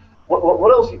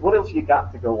 What else you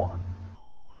got to go on?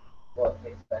 Well,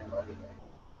 they spend money.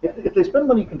 If they spend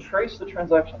money, you can trace the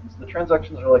transactions. The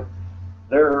transactions are like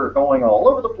they're going all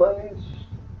over the place.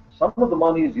 Some of the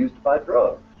money is used to buy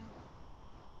drugs.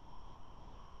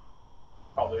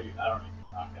 Probably, I don't know.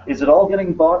 Is it all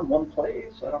getting bought in one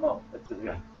place? I don't know.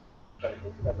 Yeah.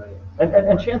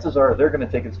 And chances are they're going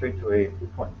to take it straight to a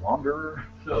Bitcoin launderer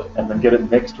So, and then get it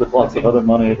mixed with lots of other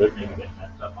money. That, you get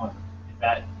messed up on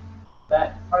that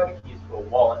private key is to a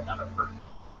wallet, not a person.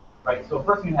 Right? So a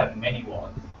person can have many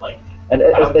wallets, like and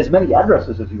as many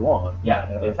addresses as you want. yeah,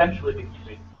 You know, essentially the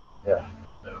key. yeah.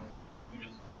 So you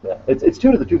just Yeah. It's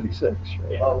 2 to the 2d6,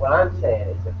 right? Well, what I'm saying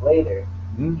is if later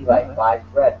Mhm. you like buy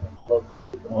bread and float,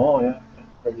 Oh yeah.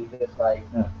 then you just like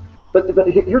Yeah. But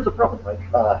here's the problem, right?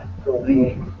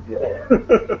 when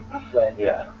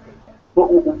Yeah. But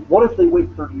what if they wait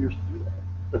 30 years to do that?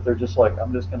 That they're just like,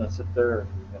 I'm just going to sit there and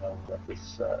let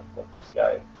this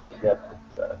guy get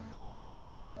it.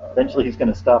 Eventually, he's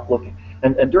going to stop looking,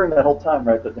 and during that whole time,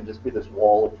 right, there can just be this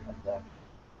wall of transactions.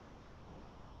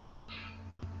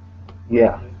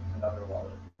 Yeah. another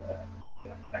wallet.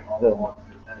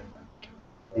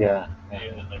 Yeah.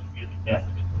 And like you guess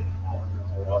if it's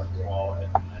small,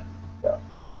 and then Yeah.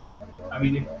 I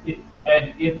mean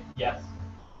if yes,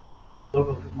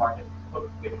 local markets put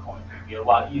Bitcoin would be a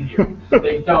lot easier. But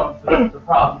they don't, so that's the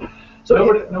problem. So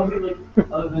nobody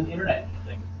like other than internet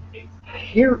things.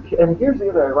 here's the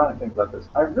other ironic thing about this.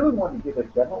 I really wanted to give a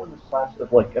demo in this class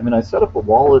of like, I mean, I set up a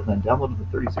wallet and then downloaded the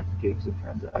 36 gigs of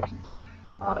transactions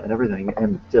and everything.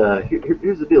 And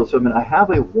here's the deal. So I mean, I have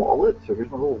a wallet. So here's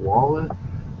my little wallet,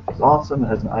 which is awesome. It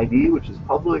has an ID, which is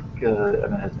public.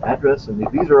 And it has an address. And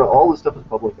these are all the stuff is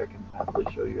public. I can happily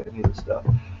show you any of this stuff.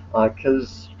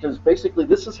 Because basically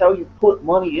this is how you put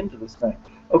money into this thing.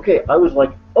 Okay, I was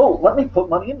like, oh, let me put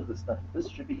money into this thing. This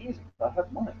should be easy. I have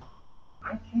money.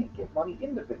 I can't get money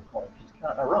into Bitcoin, which is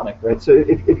kind of ironic, right? So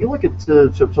if you look at,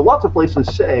 so lots of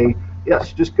places say,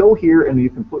 yes, just go here and you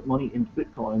can put money into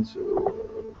Bitcoin.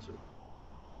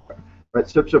 Right,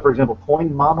 so for example,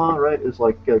 Coin Mama, right, is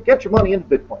like, get your money into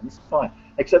Bitcoin. This is fine.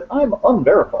 Except I'm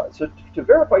unverified. So to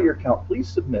verify your account, please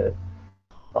submit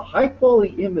a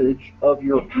high-quality image of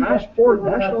your passport,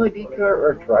 national ID card,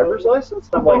 or driver's license.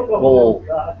 I'm like, well,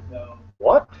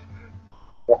 what?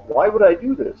 Why would I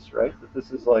do this, right? That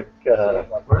this is like,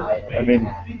 I mean,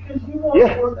 because you want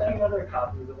yeah. 14 other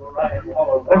copies of Orion all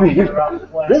over I mean, around the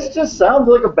planet. this just sounds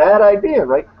like a bad idea,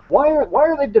 right? Why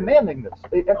are they demanding this?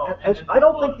 And I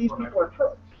don't think these people are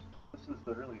crooks. This is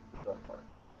the really bizarre part.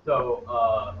 So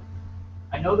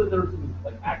I know that there's some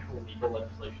like actual legal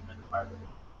legislation that requires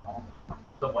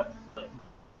somewhat like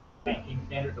banking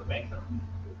standards of banks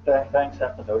Banks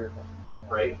have to know your customer.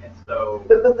 right? And so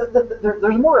There's a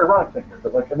more ironic thing here,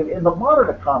 but like, I mean, in the modern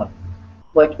economy,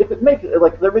 like if it makes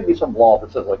like there may be some law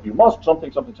that says like you must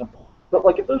something, but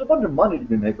like if there's a bunch of money to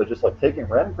be made by just like taking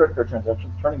random credit card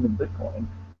transactions, turning them into Bitcoin,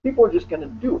 people are just going to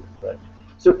do it, right?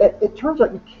 So it turns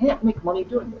out you can't make money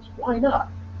doing this. Why not?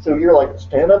 So you're like,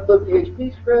 stand up the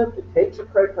PHP script, it takes a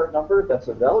credit card number, that's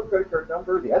a valid credit card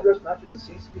number, the address matches, the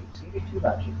CV2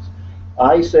 matches.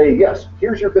 I say, yes,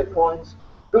 here's your Bitcoins,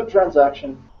 good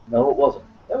transaction. No, it wasn't.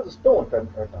 That was a stolen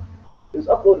credit card number. It was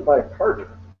uploaded by a carder.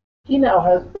 He now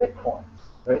has Bitcoins,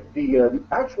 right? The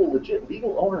actual legit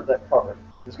legal owner of that card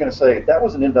is going to say, that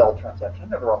was an invalid transaction. I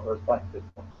never authorized buying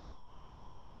Bitcoin.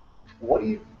 What do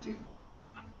you do?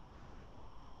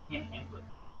 can't handle it.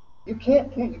 You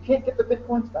can't get the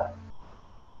Bitcoins back.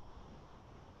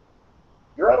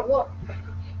 You're out of luck.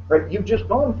 Right? You've just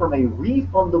gone from a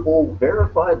refundable,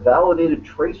 verified, validated,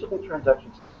 traceable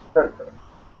transactions credit card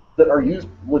that are used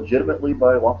legitimately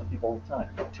by lots of people all the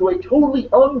time to a totally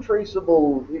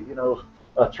untraceable,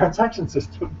 transaction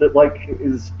system that like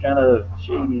is kind of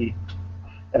shady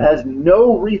and has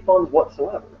no refunds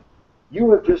whatsoever.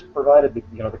 You have just provided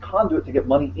the conduit to get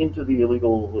money into the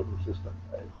illegal system.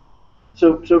 Right?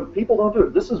 So people don't do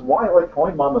it. This is why like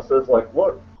Coin Mama says like,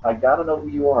 look, I gotta know who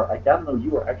you are. I gotta know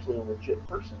you are actually a legit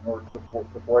person in order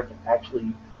before I can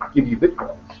actually give you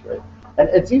Bitcoins, right? And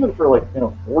it's even for like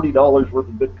 $40 worth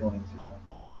of bitcoins.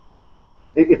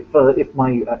 If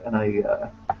my and I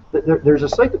there's a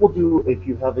site that will do if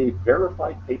you have a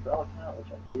verified PayPal account,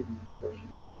 which I didn't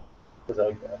because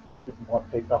I didn't want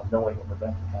PayPal knowing what my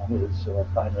bank account is, so I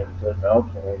finally said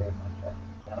okay, my bank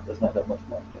account doesn't have that much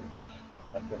money.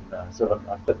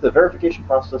 But the verification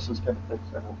process is going to take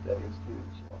several days too,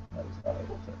 so I was not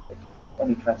able to make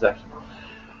any transaction.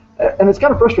 And it's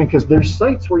kind of frustrating because there's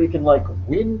sites where you can like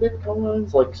win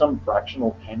bitcoins, like some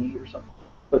fractional penny or something,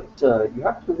 but you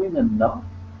have to win enough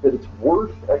that it's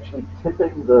worth actually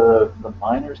tipping the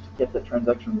miners to get the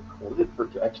transaction recorded for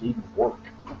it to actually even work.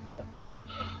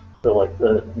 So like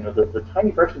the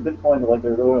tiny fraction of Bitcoin, like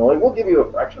they're going like we'll give you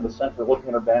a fraction of a cent for looking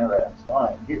at our banner ads,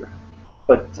 fine here.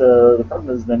 But the problem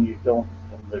is then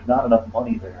there's not enough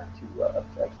money there to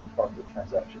actually fund the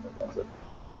transaction that runs it.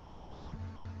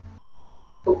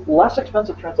 Less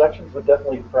expensive transactions would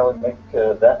definitely probably make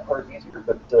that part easier,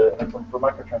 but for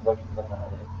microtransactions, I don't know how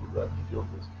to deal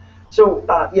with this. So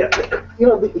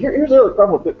here's the other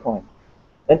problem with Bitcoin,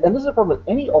 and this is a problem with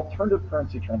any alternative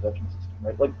currency transaction system,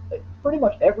 right? Like pretty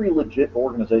much every legit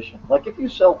organization, like if you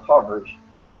sell cars,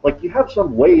 like you have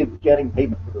some way of getting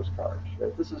payment for those cars,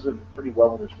 right? This is a pretty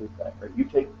well understood thing, right? You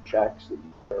take checks that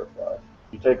you verify,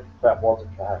 you take fat wads of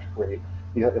cash, great.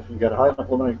 If you got a high enough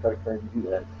limit on your credit card, you do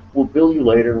that. We'll bill you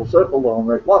later. We'll set up a loan,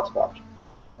 right? Lots of options.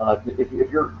 If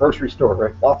you're a grocery store,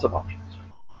 right? Lots of options.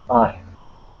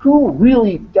 Who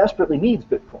really desperately needs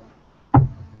Bitcoin? I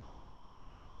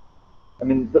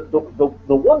mean, the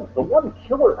one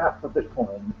killer app for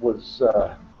Bitcoin was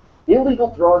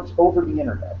illegal drugs over the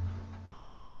internet.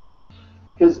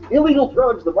 Because illegal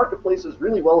drugs, the marketplace is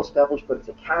really well established, but it's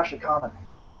a cash economy.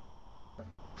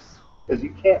 Because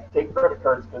you can't take credit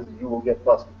cards because you will get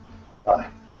busted.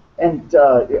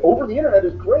 Over the internet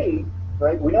is great,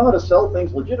 right? We know how to sell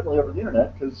things legitimately over the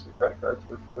internet because credit cards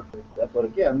were great for that. But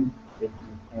again, you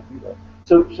can't do that.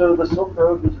 So the Silk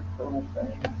Road was a total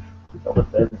thing. The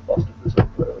Fed busted the Silk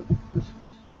Road.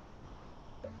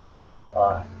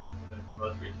 The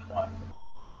most recent one.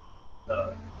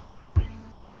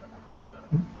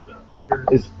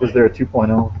 Is there a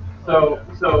 2.0? So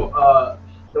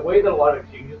the way that a lot of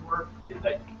exchanges work is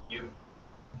that you give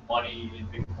money in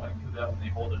Bitcoin to them, and they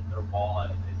hold it in their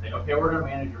wallet, and they say, okay, we're going to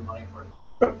manage your money for you.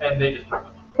 And they just took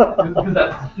the money.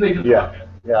 Because they just took it.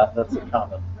 Yeah, that's a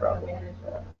common problem.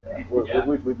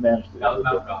 We've managed it. That was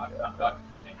Mt. Gox.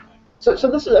 So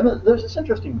this is, I mean, there's this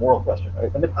interesting moral question,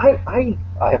 right? I mean,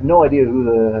 I have no idea who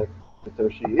the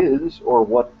Satoshi is or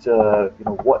what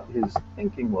what his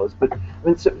thinking was, but I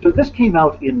mean, so this came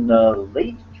out in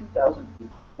late 2008.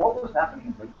 What was happening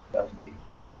in late 2008?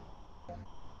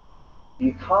 The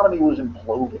economy was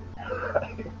imploding.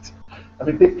 Right? I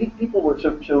mean, people were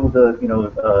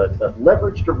the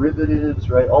leveraged derivatives,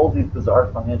 right? All of these bizarre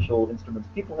financial instruments.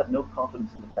 People had no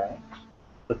confidence in the banks.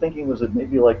 The thinking was that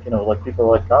maybe like people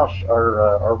are like, gosh,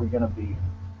 are we going to be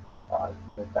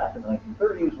back in the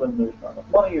 1930s when there's not enough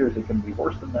money, or is it going to be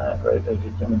worse than that, right? I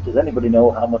mean, does anybody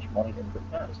know how much money anybody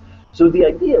has? So the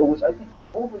idea was, I think,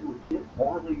 totally legit,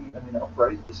 morally,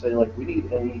 upright to say, like, we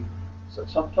need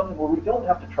something where we don't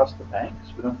have to trust the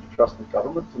banks, we don't have to trust the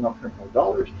governments and not print more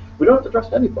dollars, we don't have to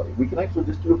trust anybody. We can actually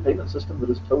just do a payment system that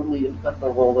is totally independent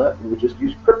of all that. We would just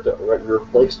use crypto, right? We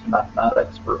replaced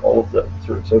mathematics for all of the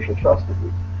sort of social trust that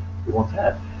we once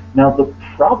had. Now the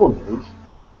problem is,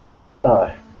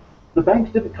 the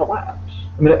banks didn't collapse.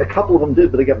 I mean, a couple of them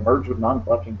did, but they got merged with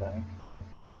non-collapsing banks.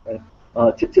 Right?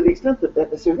 To the extent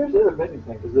that, so here's the other amazing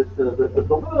thing, is that the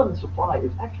limit on the supply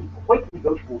is actually quite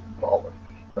negotiable with the dollar.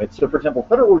 Right? So, for example,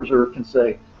 Federal Reserve can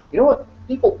say, you know what,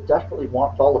 people desperately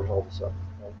want dollars all of a sudden.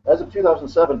 Right? As of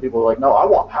 2007, people are like, no, I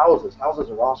want houses. Houses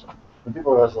are awesome. And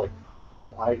people are like,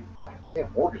 I can't have a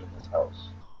mortgage in this house.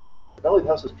 The value of the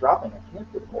house is dropping. I can't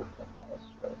get a mortgage on the house.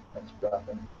 Right? It's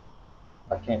dropping.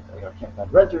 I can't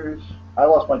find renters. I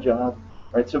lost my job.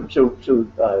 Right? So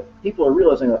people are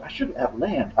realizing that I shouldn't have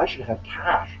land. I should have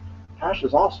cash. Cash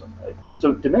is awesome. Right?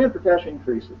 So demand for cash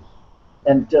increases.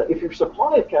 And if your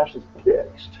supply of cash is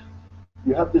fixed,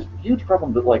 you have this huge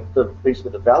problem that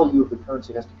basically the value of the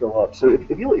currency has to go up. So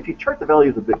if you chart the value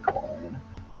of the Bitcoin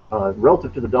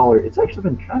relative to the dollar, it's actually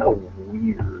been kind of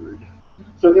weird.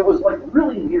 So it was like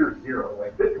really near zero.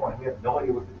 Like Bitcoin, we had no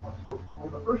idea what Bitcoin was. Well,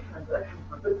 the first transaction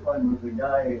for Bitcoin was a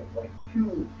guy, like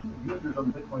two users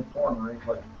on the Bitcoin forum, right?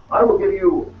 Like, I will give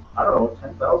you, I don't know,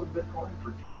 10,000 Bitcoin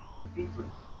for pizzas.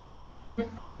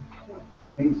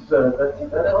 He's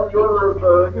that's on the order of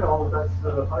that's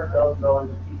 $100,000 a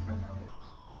piece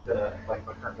now. Like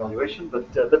my current valuation, but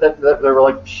they were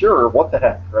like, sure, what the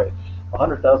heck, right?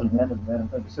 100,000 yen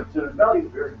and things. So the value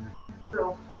is very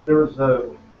zero. There was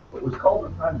what was called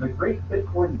at the time the Great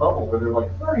Bitcoin Bubble, where they're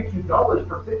like $32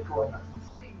 per Bitcoin. That's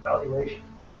insane valuation,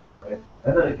 right?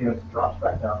 And then it drops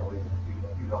back down to like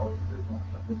a few dollars per Bitcoin or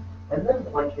something. And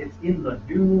then like it's in the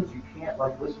news. You can't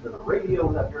like listen to the radio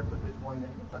without hearing the Bitcoin. And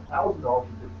it's $1,000 a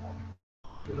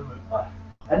Bitcoin.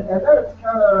 And that's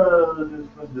kind of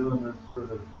just been doing this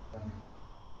sort of.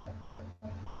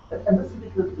 And this is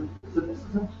because this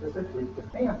is essentially the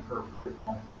demand curve for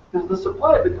Bitcoin. Because the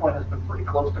supply of Bitcoin has been pretty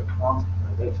close to constant.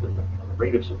 Basically, the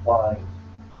rate of supply.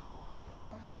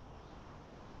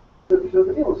 So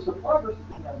the deal is supply versus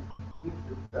demand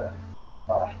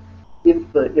means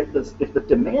that if the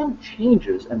demand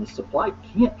changes and the supply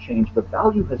can't change, the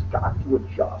value has got to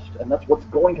adjust, and that's what's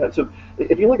going to. So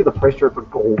if you look at the price chart for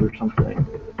gold or something,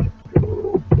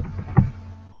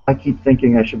 I keep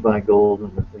thinking I should buy gold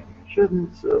and then thinking I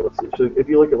shouldn't. So let's see. So if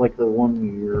you look at like the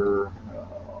 1 year,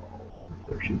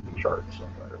 there should be charts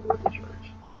somewhere. Where are the charts?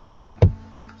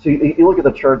 So you look at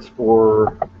the charts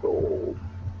for gold.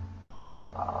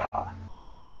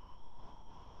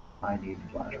 I need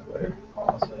flash player.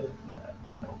 Awesome.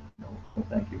 No,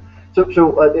 thank you. So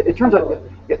it turns out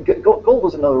gold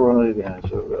is another one of the guys.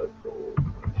 So gold.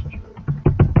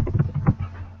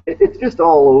 It's just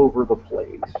all over the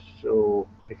place. So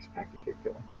expect to get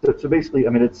going. So basically, I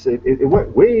mean, it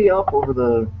went way up over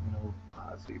the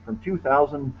let's see, from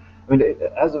 2000. I mean,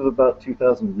 as of about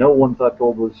 2000, no one thought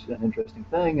gold was an interesting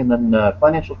thing, and then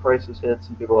financial crisis hits,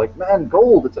 and people are like, "Man,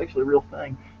 gold! It's actually a real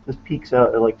thing." This peaks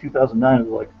out at like 2009. It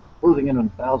was like closing in on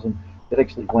 1,000. It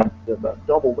actually went about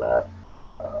double that.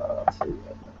 Let's see.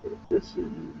 This is.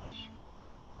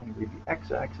 Maybe the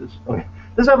x-axis. Okay.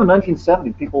 This happened in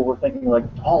 1970. People were thinking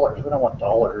like dollars. We don't want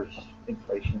dollars.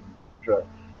 Inflation.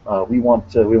 We want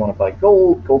to buy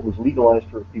gold. Gold was legalized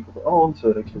for people to own, so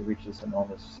it actually reached this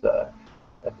enormous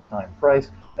at the time price,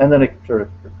 and then it sort of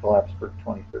collapsed for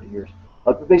 20, 30 years.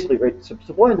 But basically, right,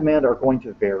 supply and demand are going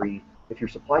to vary. If your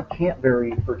supply can't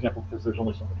vary, for example, because there's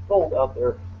only so much gold out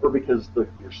there, or because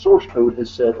your source code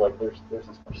has said like there's this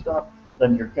much stuff,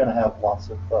 then you're going to have lots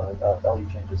of value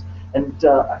changes. And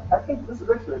I think this is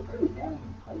actually a pretty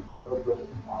damning type of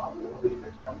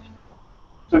expansion.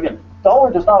 So again,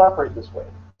 dollar does not operate this way.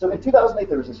 So in 2008,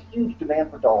 there was this huge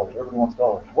demand for dollars. Everyone wants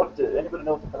dollars. What did anybody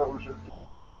know what the Federal Reserve did?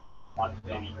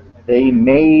 They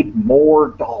made more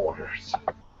dollars.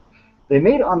 They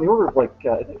made on the order of like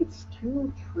I think it's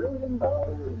 $2 trillion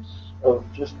of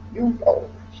just new dollars.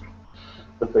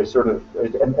 But they sort of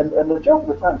and the joke at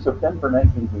the time. So Ben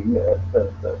Bernanke,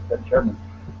 the chairman,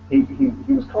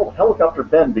 he was called Helicopter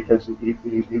Ben because he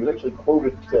was actually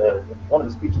quoted in one of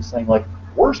his speeches saying like,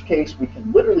 worst case we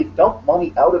can literally dump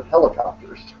money out of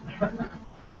helicopters.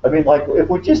 I mean, like, if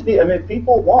we just need, I mean,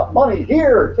 people want money,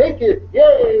 here, take it,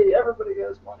 yay, everybody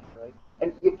has money, right?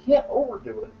 And you can't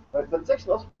overdo it, right? But it's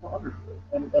actually also underdo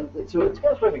it. And so it's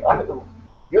kind of strange.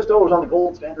 US dollar was on the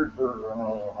gold standard for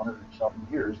 100-something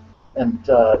years, and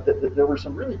there were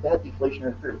some really bad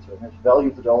deflationary periods. So the value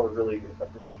of the dollar really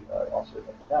effectively also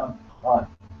went down.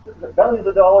 The value of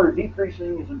the dollar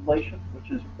decreasing is inflation, which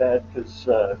is bad because,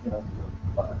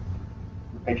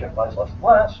 your paycheck buys less and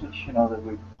less, which,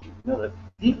 that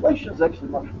deflation is actually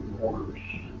much worse.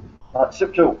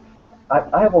 So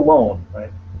I have a loan,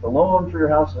 right? The loan for your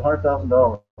house is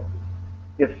 $100,000.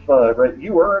 If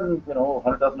you earn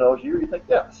 $100,000 a year, you think,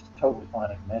 yeah, this is totally fine.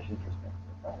 I can manage interest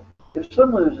payments. If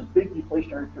suddenly there's this big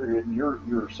deflationary period and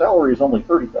your salary is only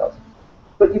 $30,000,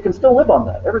 but you can still live on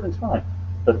that, everything's fine.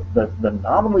 The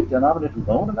nominally denominated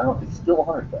loan amount is still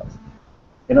 $100,000.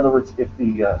 In other words, if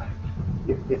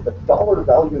the dollar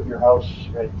value of your house,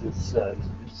 right, is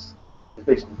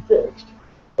basically fixed,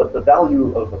 but the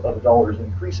value of a dollar is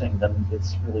increasing, then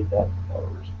it's really bad for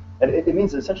borrowers. And it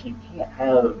means that essentially you can't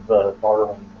have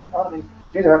borrowing in the economy.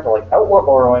 You either have to like outlaw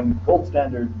borrowing, gold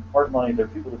standard, hard money. There are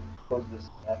people that propose this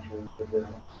naturally in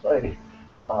society.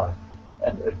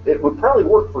 And it would probably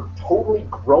work for totally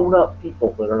grown-up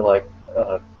people that are like,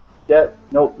 debt,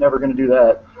 nope, never going to do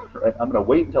that. Right? I'm going to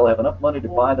wait until I have enough money to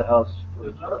buy the house.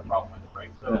 There's another problem with it,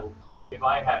 right? So if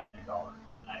I had $10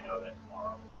 and I know that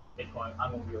tomorrow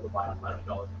I'm going to be able to buy $100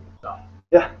 worth of stuff.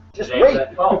 Yeah, just wait.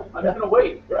 I'm just going to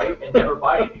wait, right, and never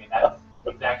buy anything, and that's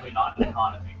exactly not an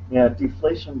economy. Yeah,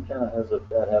 deflation kind of has a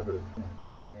bad habit of,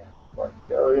 like,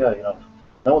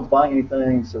 no one's buying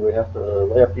anything, so we have to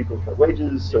lay off people for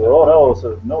wages. So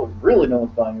really no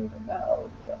one's buying anything now.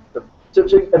 Yeah. So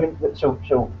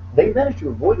they managed to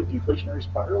avoid a deflationary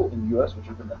spiral in the U.S., which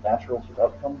has been the natural sort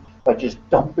of outcome, by just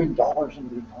dumping dollars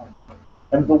into the economy.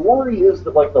 And the worry is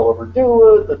that like they'll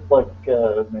overdo it,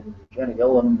 that maybe Janet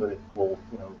Yellen will,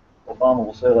 Obama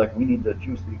will say like we need to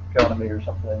juice the economy or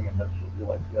something, and then she'll be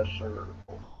like, yes sir.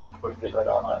 pushed it right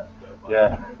on that.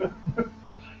 Yeah.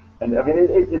 And I mean,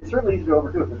 it's certainly easy to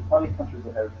overdo it. There's plenty of countries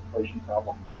that have an inflation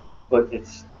problem, but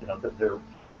it's, that they're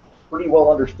pretty well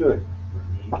understood.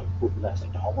 We need to put less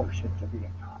dollars into the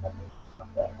economy. It's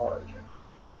not that hard.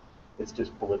 It's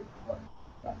just political,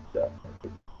 not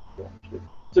understood.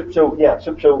 So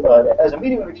as a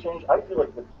medium of exchange, I feel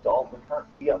like the current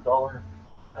fiat dollar,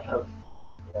 I have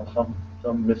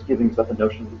some misgivings about the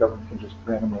notion that the government can just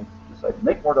randomly decide to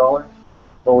make more dollars.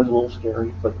 It's always a little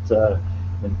scary, but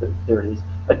there it is.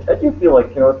 I do feel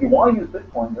like, if you want to use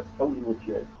Bitcoin, that's totally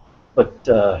legit. But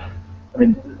I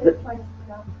mean, Bitcoin's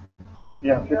down.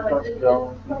 yeah, You're like, Bitcoin's it's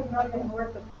still. 20 million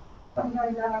worth of, 20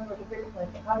 million dollars worth of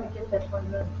Bitcoin. So how do you get that 20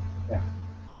 million? Yeah.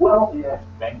 Well, yeah.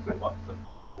 Banks would want to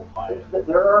buy it.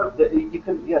 There are you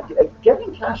can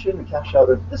getting cash in and cash out.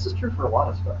 This is true for a lot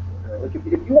of stuff. Right? Like if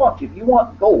you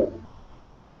want gold,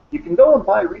 you can go and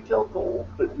buy retail gold,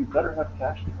 but you better have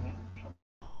cash in your hand.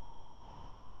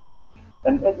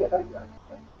 And I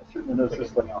certainly noticed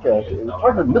this, like talking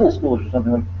to middle schoolers or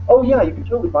something, like, oh yeah, you can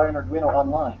totally buy an Arduino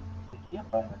online. You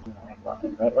can't buy an Arduino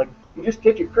online, right? Like you just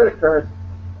get your credit card.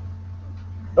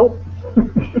 Nope.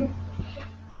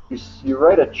 You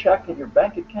write a check in your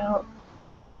bank account.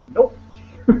 Nope.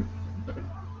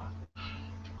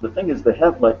 The thing is, they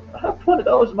have I have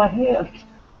 $20 in my hand.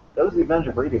 That was the advantage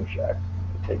of Radio Shack.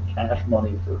 They take cash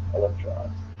money for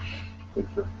electrons. Good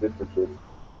for kids.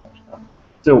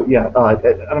 So yeah, I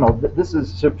don't know. This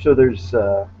is so there's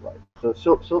right. So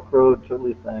Silk Road,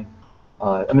 totally a thing.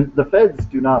 I mean, the feds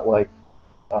do not like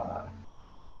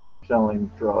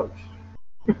selling drugs.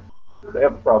 They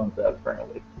have a problem with that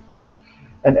apparently.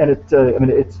 And I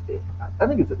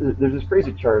think there's this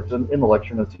crazy chart in the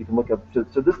lecture notes you can look up.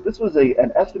 So this was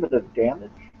an estimate of damage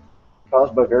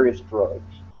caused by various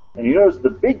drugs, and you notice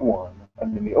the big one. I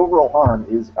mean, the overall harm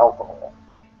is alcohol.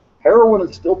 Heroin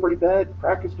is still pretty bad.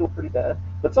 Crack is still pretty bad.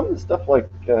 But some of the stuff like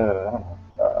I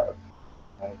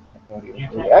don't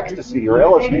know, ecstasy or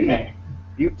LSD,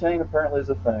 butane apparently is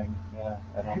a thing. Yeah,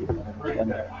 I don't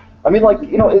understand that. I mean,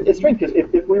 it's strange because I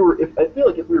feel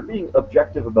like if we were being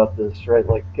objective about this, right?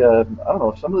 Like, I don't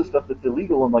know, some of the stuff that's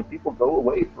illegal and people go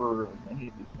away for many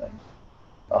of these things.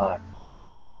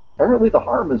 Apparently, the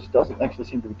harm doesn't actually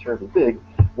seem to be terribly big,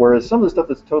 whereas some of the stuff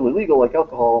that's totally legal, like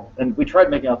alcohol, and we tried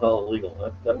making alcohol illegal.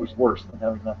 That was worse than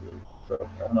having nothing illegal. So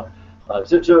I don't know.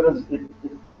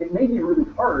 It may be really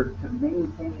hard to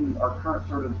maintain our current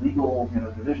sort of legal,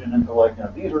 division into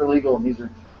these are illegal and these are.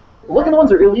 Looking at the ones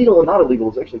that are illegal and not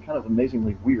illegal is actually kind of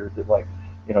amazingly weird. That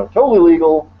totally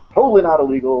legal, totally not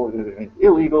illegal,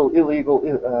 illegal.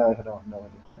 I don't know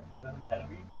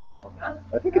anything.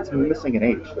 I think it's missing an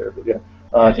H there, but yeah.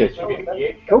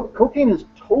 Cocaine is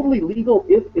totally legal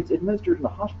if it's administered in a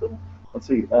hospital. Let's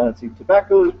see.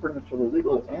 Tobacco is pretty much totally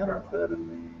legal.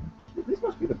 Amphetamine. These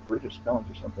must be the British spellings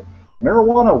or something.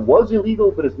 Marijuana was illegal,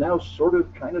 but is now sort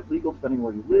of kind of legal depending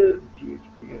where you live. GHB,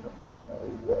 I don't know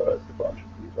what a bunch of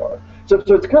these are. So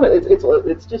it's kind of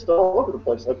it's just all over the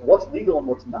place. Like what's legal and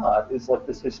what's not is like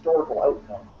this historical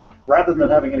outcome, rather than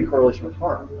having any correlation with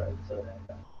harm, right? So.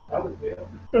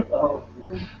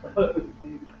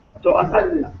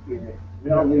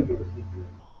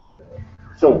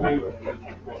 So,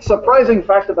 surprising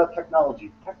fact about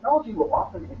technology. Technology will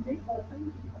often enable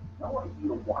things you have no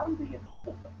idea why they enable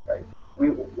them, right? I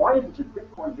mean, why is it that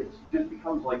Bitcoin just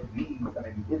becomes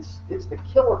it's the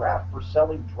killer app for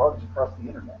selling drugs across the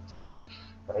internet,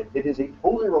 right? It is a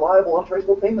totally reliable,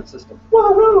 untraceable payment system.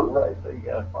 Woohoo! Right,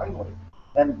 finally.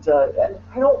 And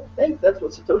I don't think that's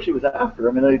what Satoshi was after.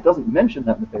 I mean, it doesn't mention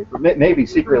that in the paper. Maybe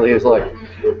secretly is like,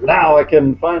 now I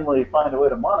can finally find a way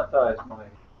to monetize my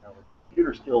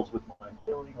computer skills with my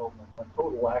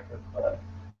total lack of.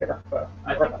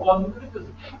 I think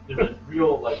there's a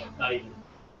real not even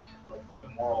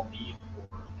immoral need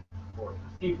for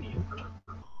perceived need for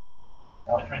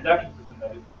a transaction system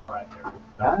that is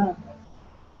proprietary.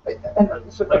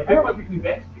 And so Bitcoin between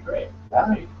banks would be great.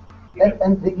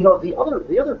 And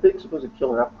the other big supposed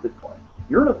killer app of Bitcoin.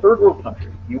 You're in a third world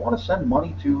country. You want to send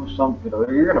money to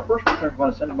you're in a first world country. You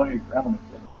want to send money to your grandma in a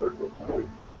third world country.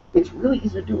 It's really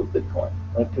easy to do with Bitcoin,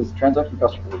 because transaction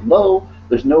costs are really low.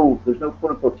 There's no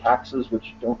quote unquote taxes,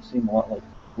 which don't seem a lot like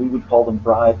we would call them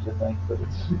bribes, I think, but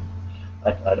it's.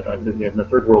 I don't know. In the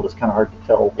third world, it's kind of hard to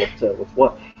tell what's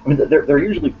what. I mean, they're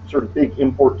usually sort of big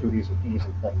import duties and fees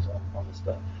and things on this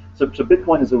stuff. So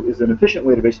Bitcoin is an efficient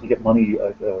way to basically get money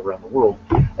around the world,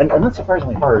 and that's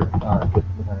surprisingly hard with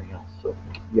everything else. So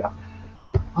yeah.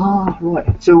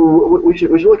 Right. So we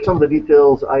should look at some of the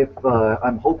details.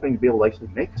 I'm hoping to be able to actually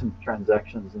make some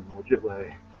transactions in a legit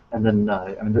way, and then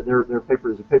there's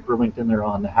a paper linked in there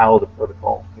on how the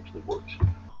protocol actually works.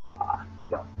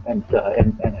 Yeah, and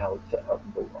how it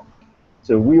can go wrong.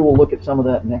 So we will look at some of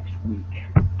that next week.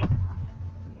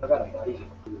 I got a buddy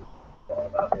who thought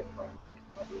about it from.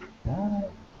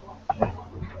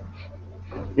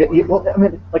 Yeah, well, I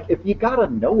mean, like if you gotta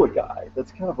know a guy,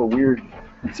 that's kind of a weird,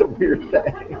 it's a weird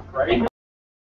thing. Right?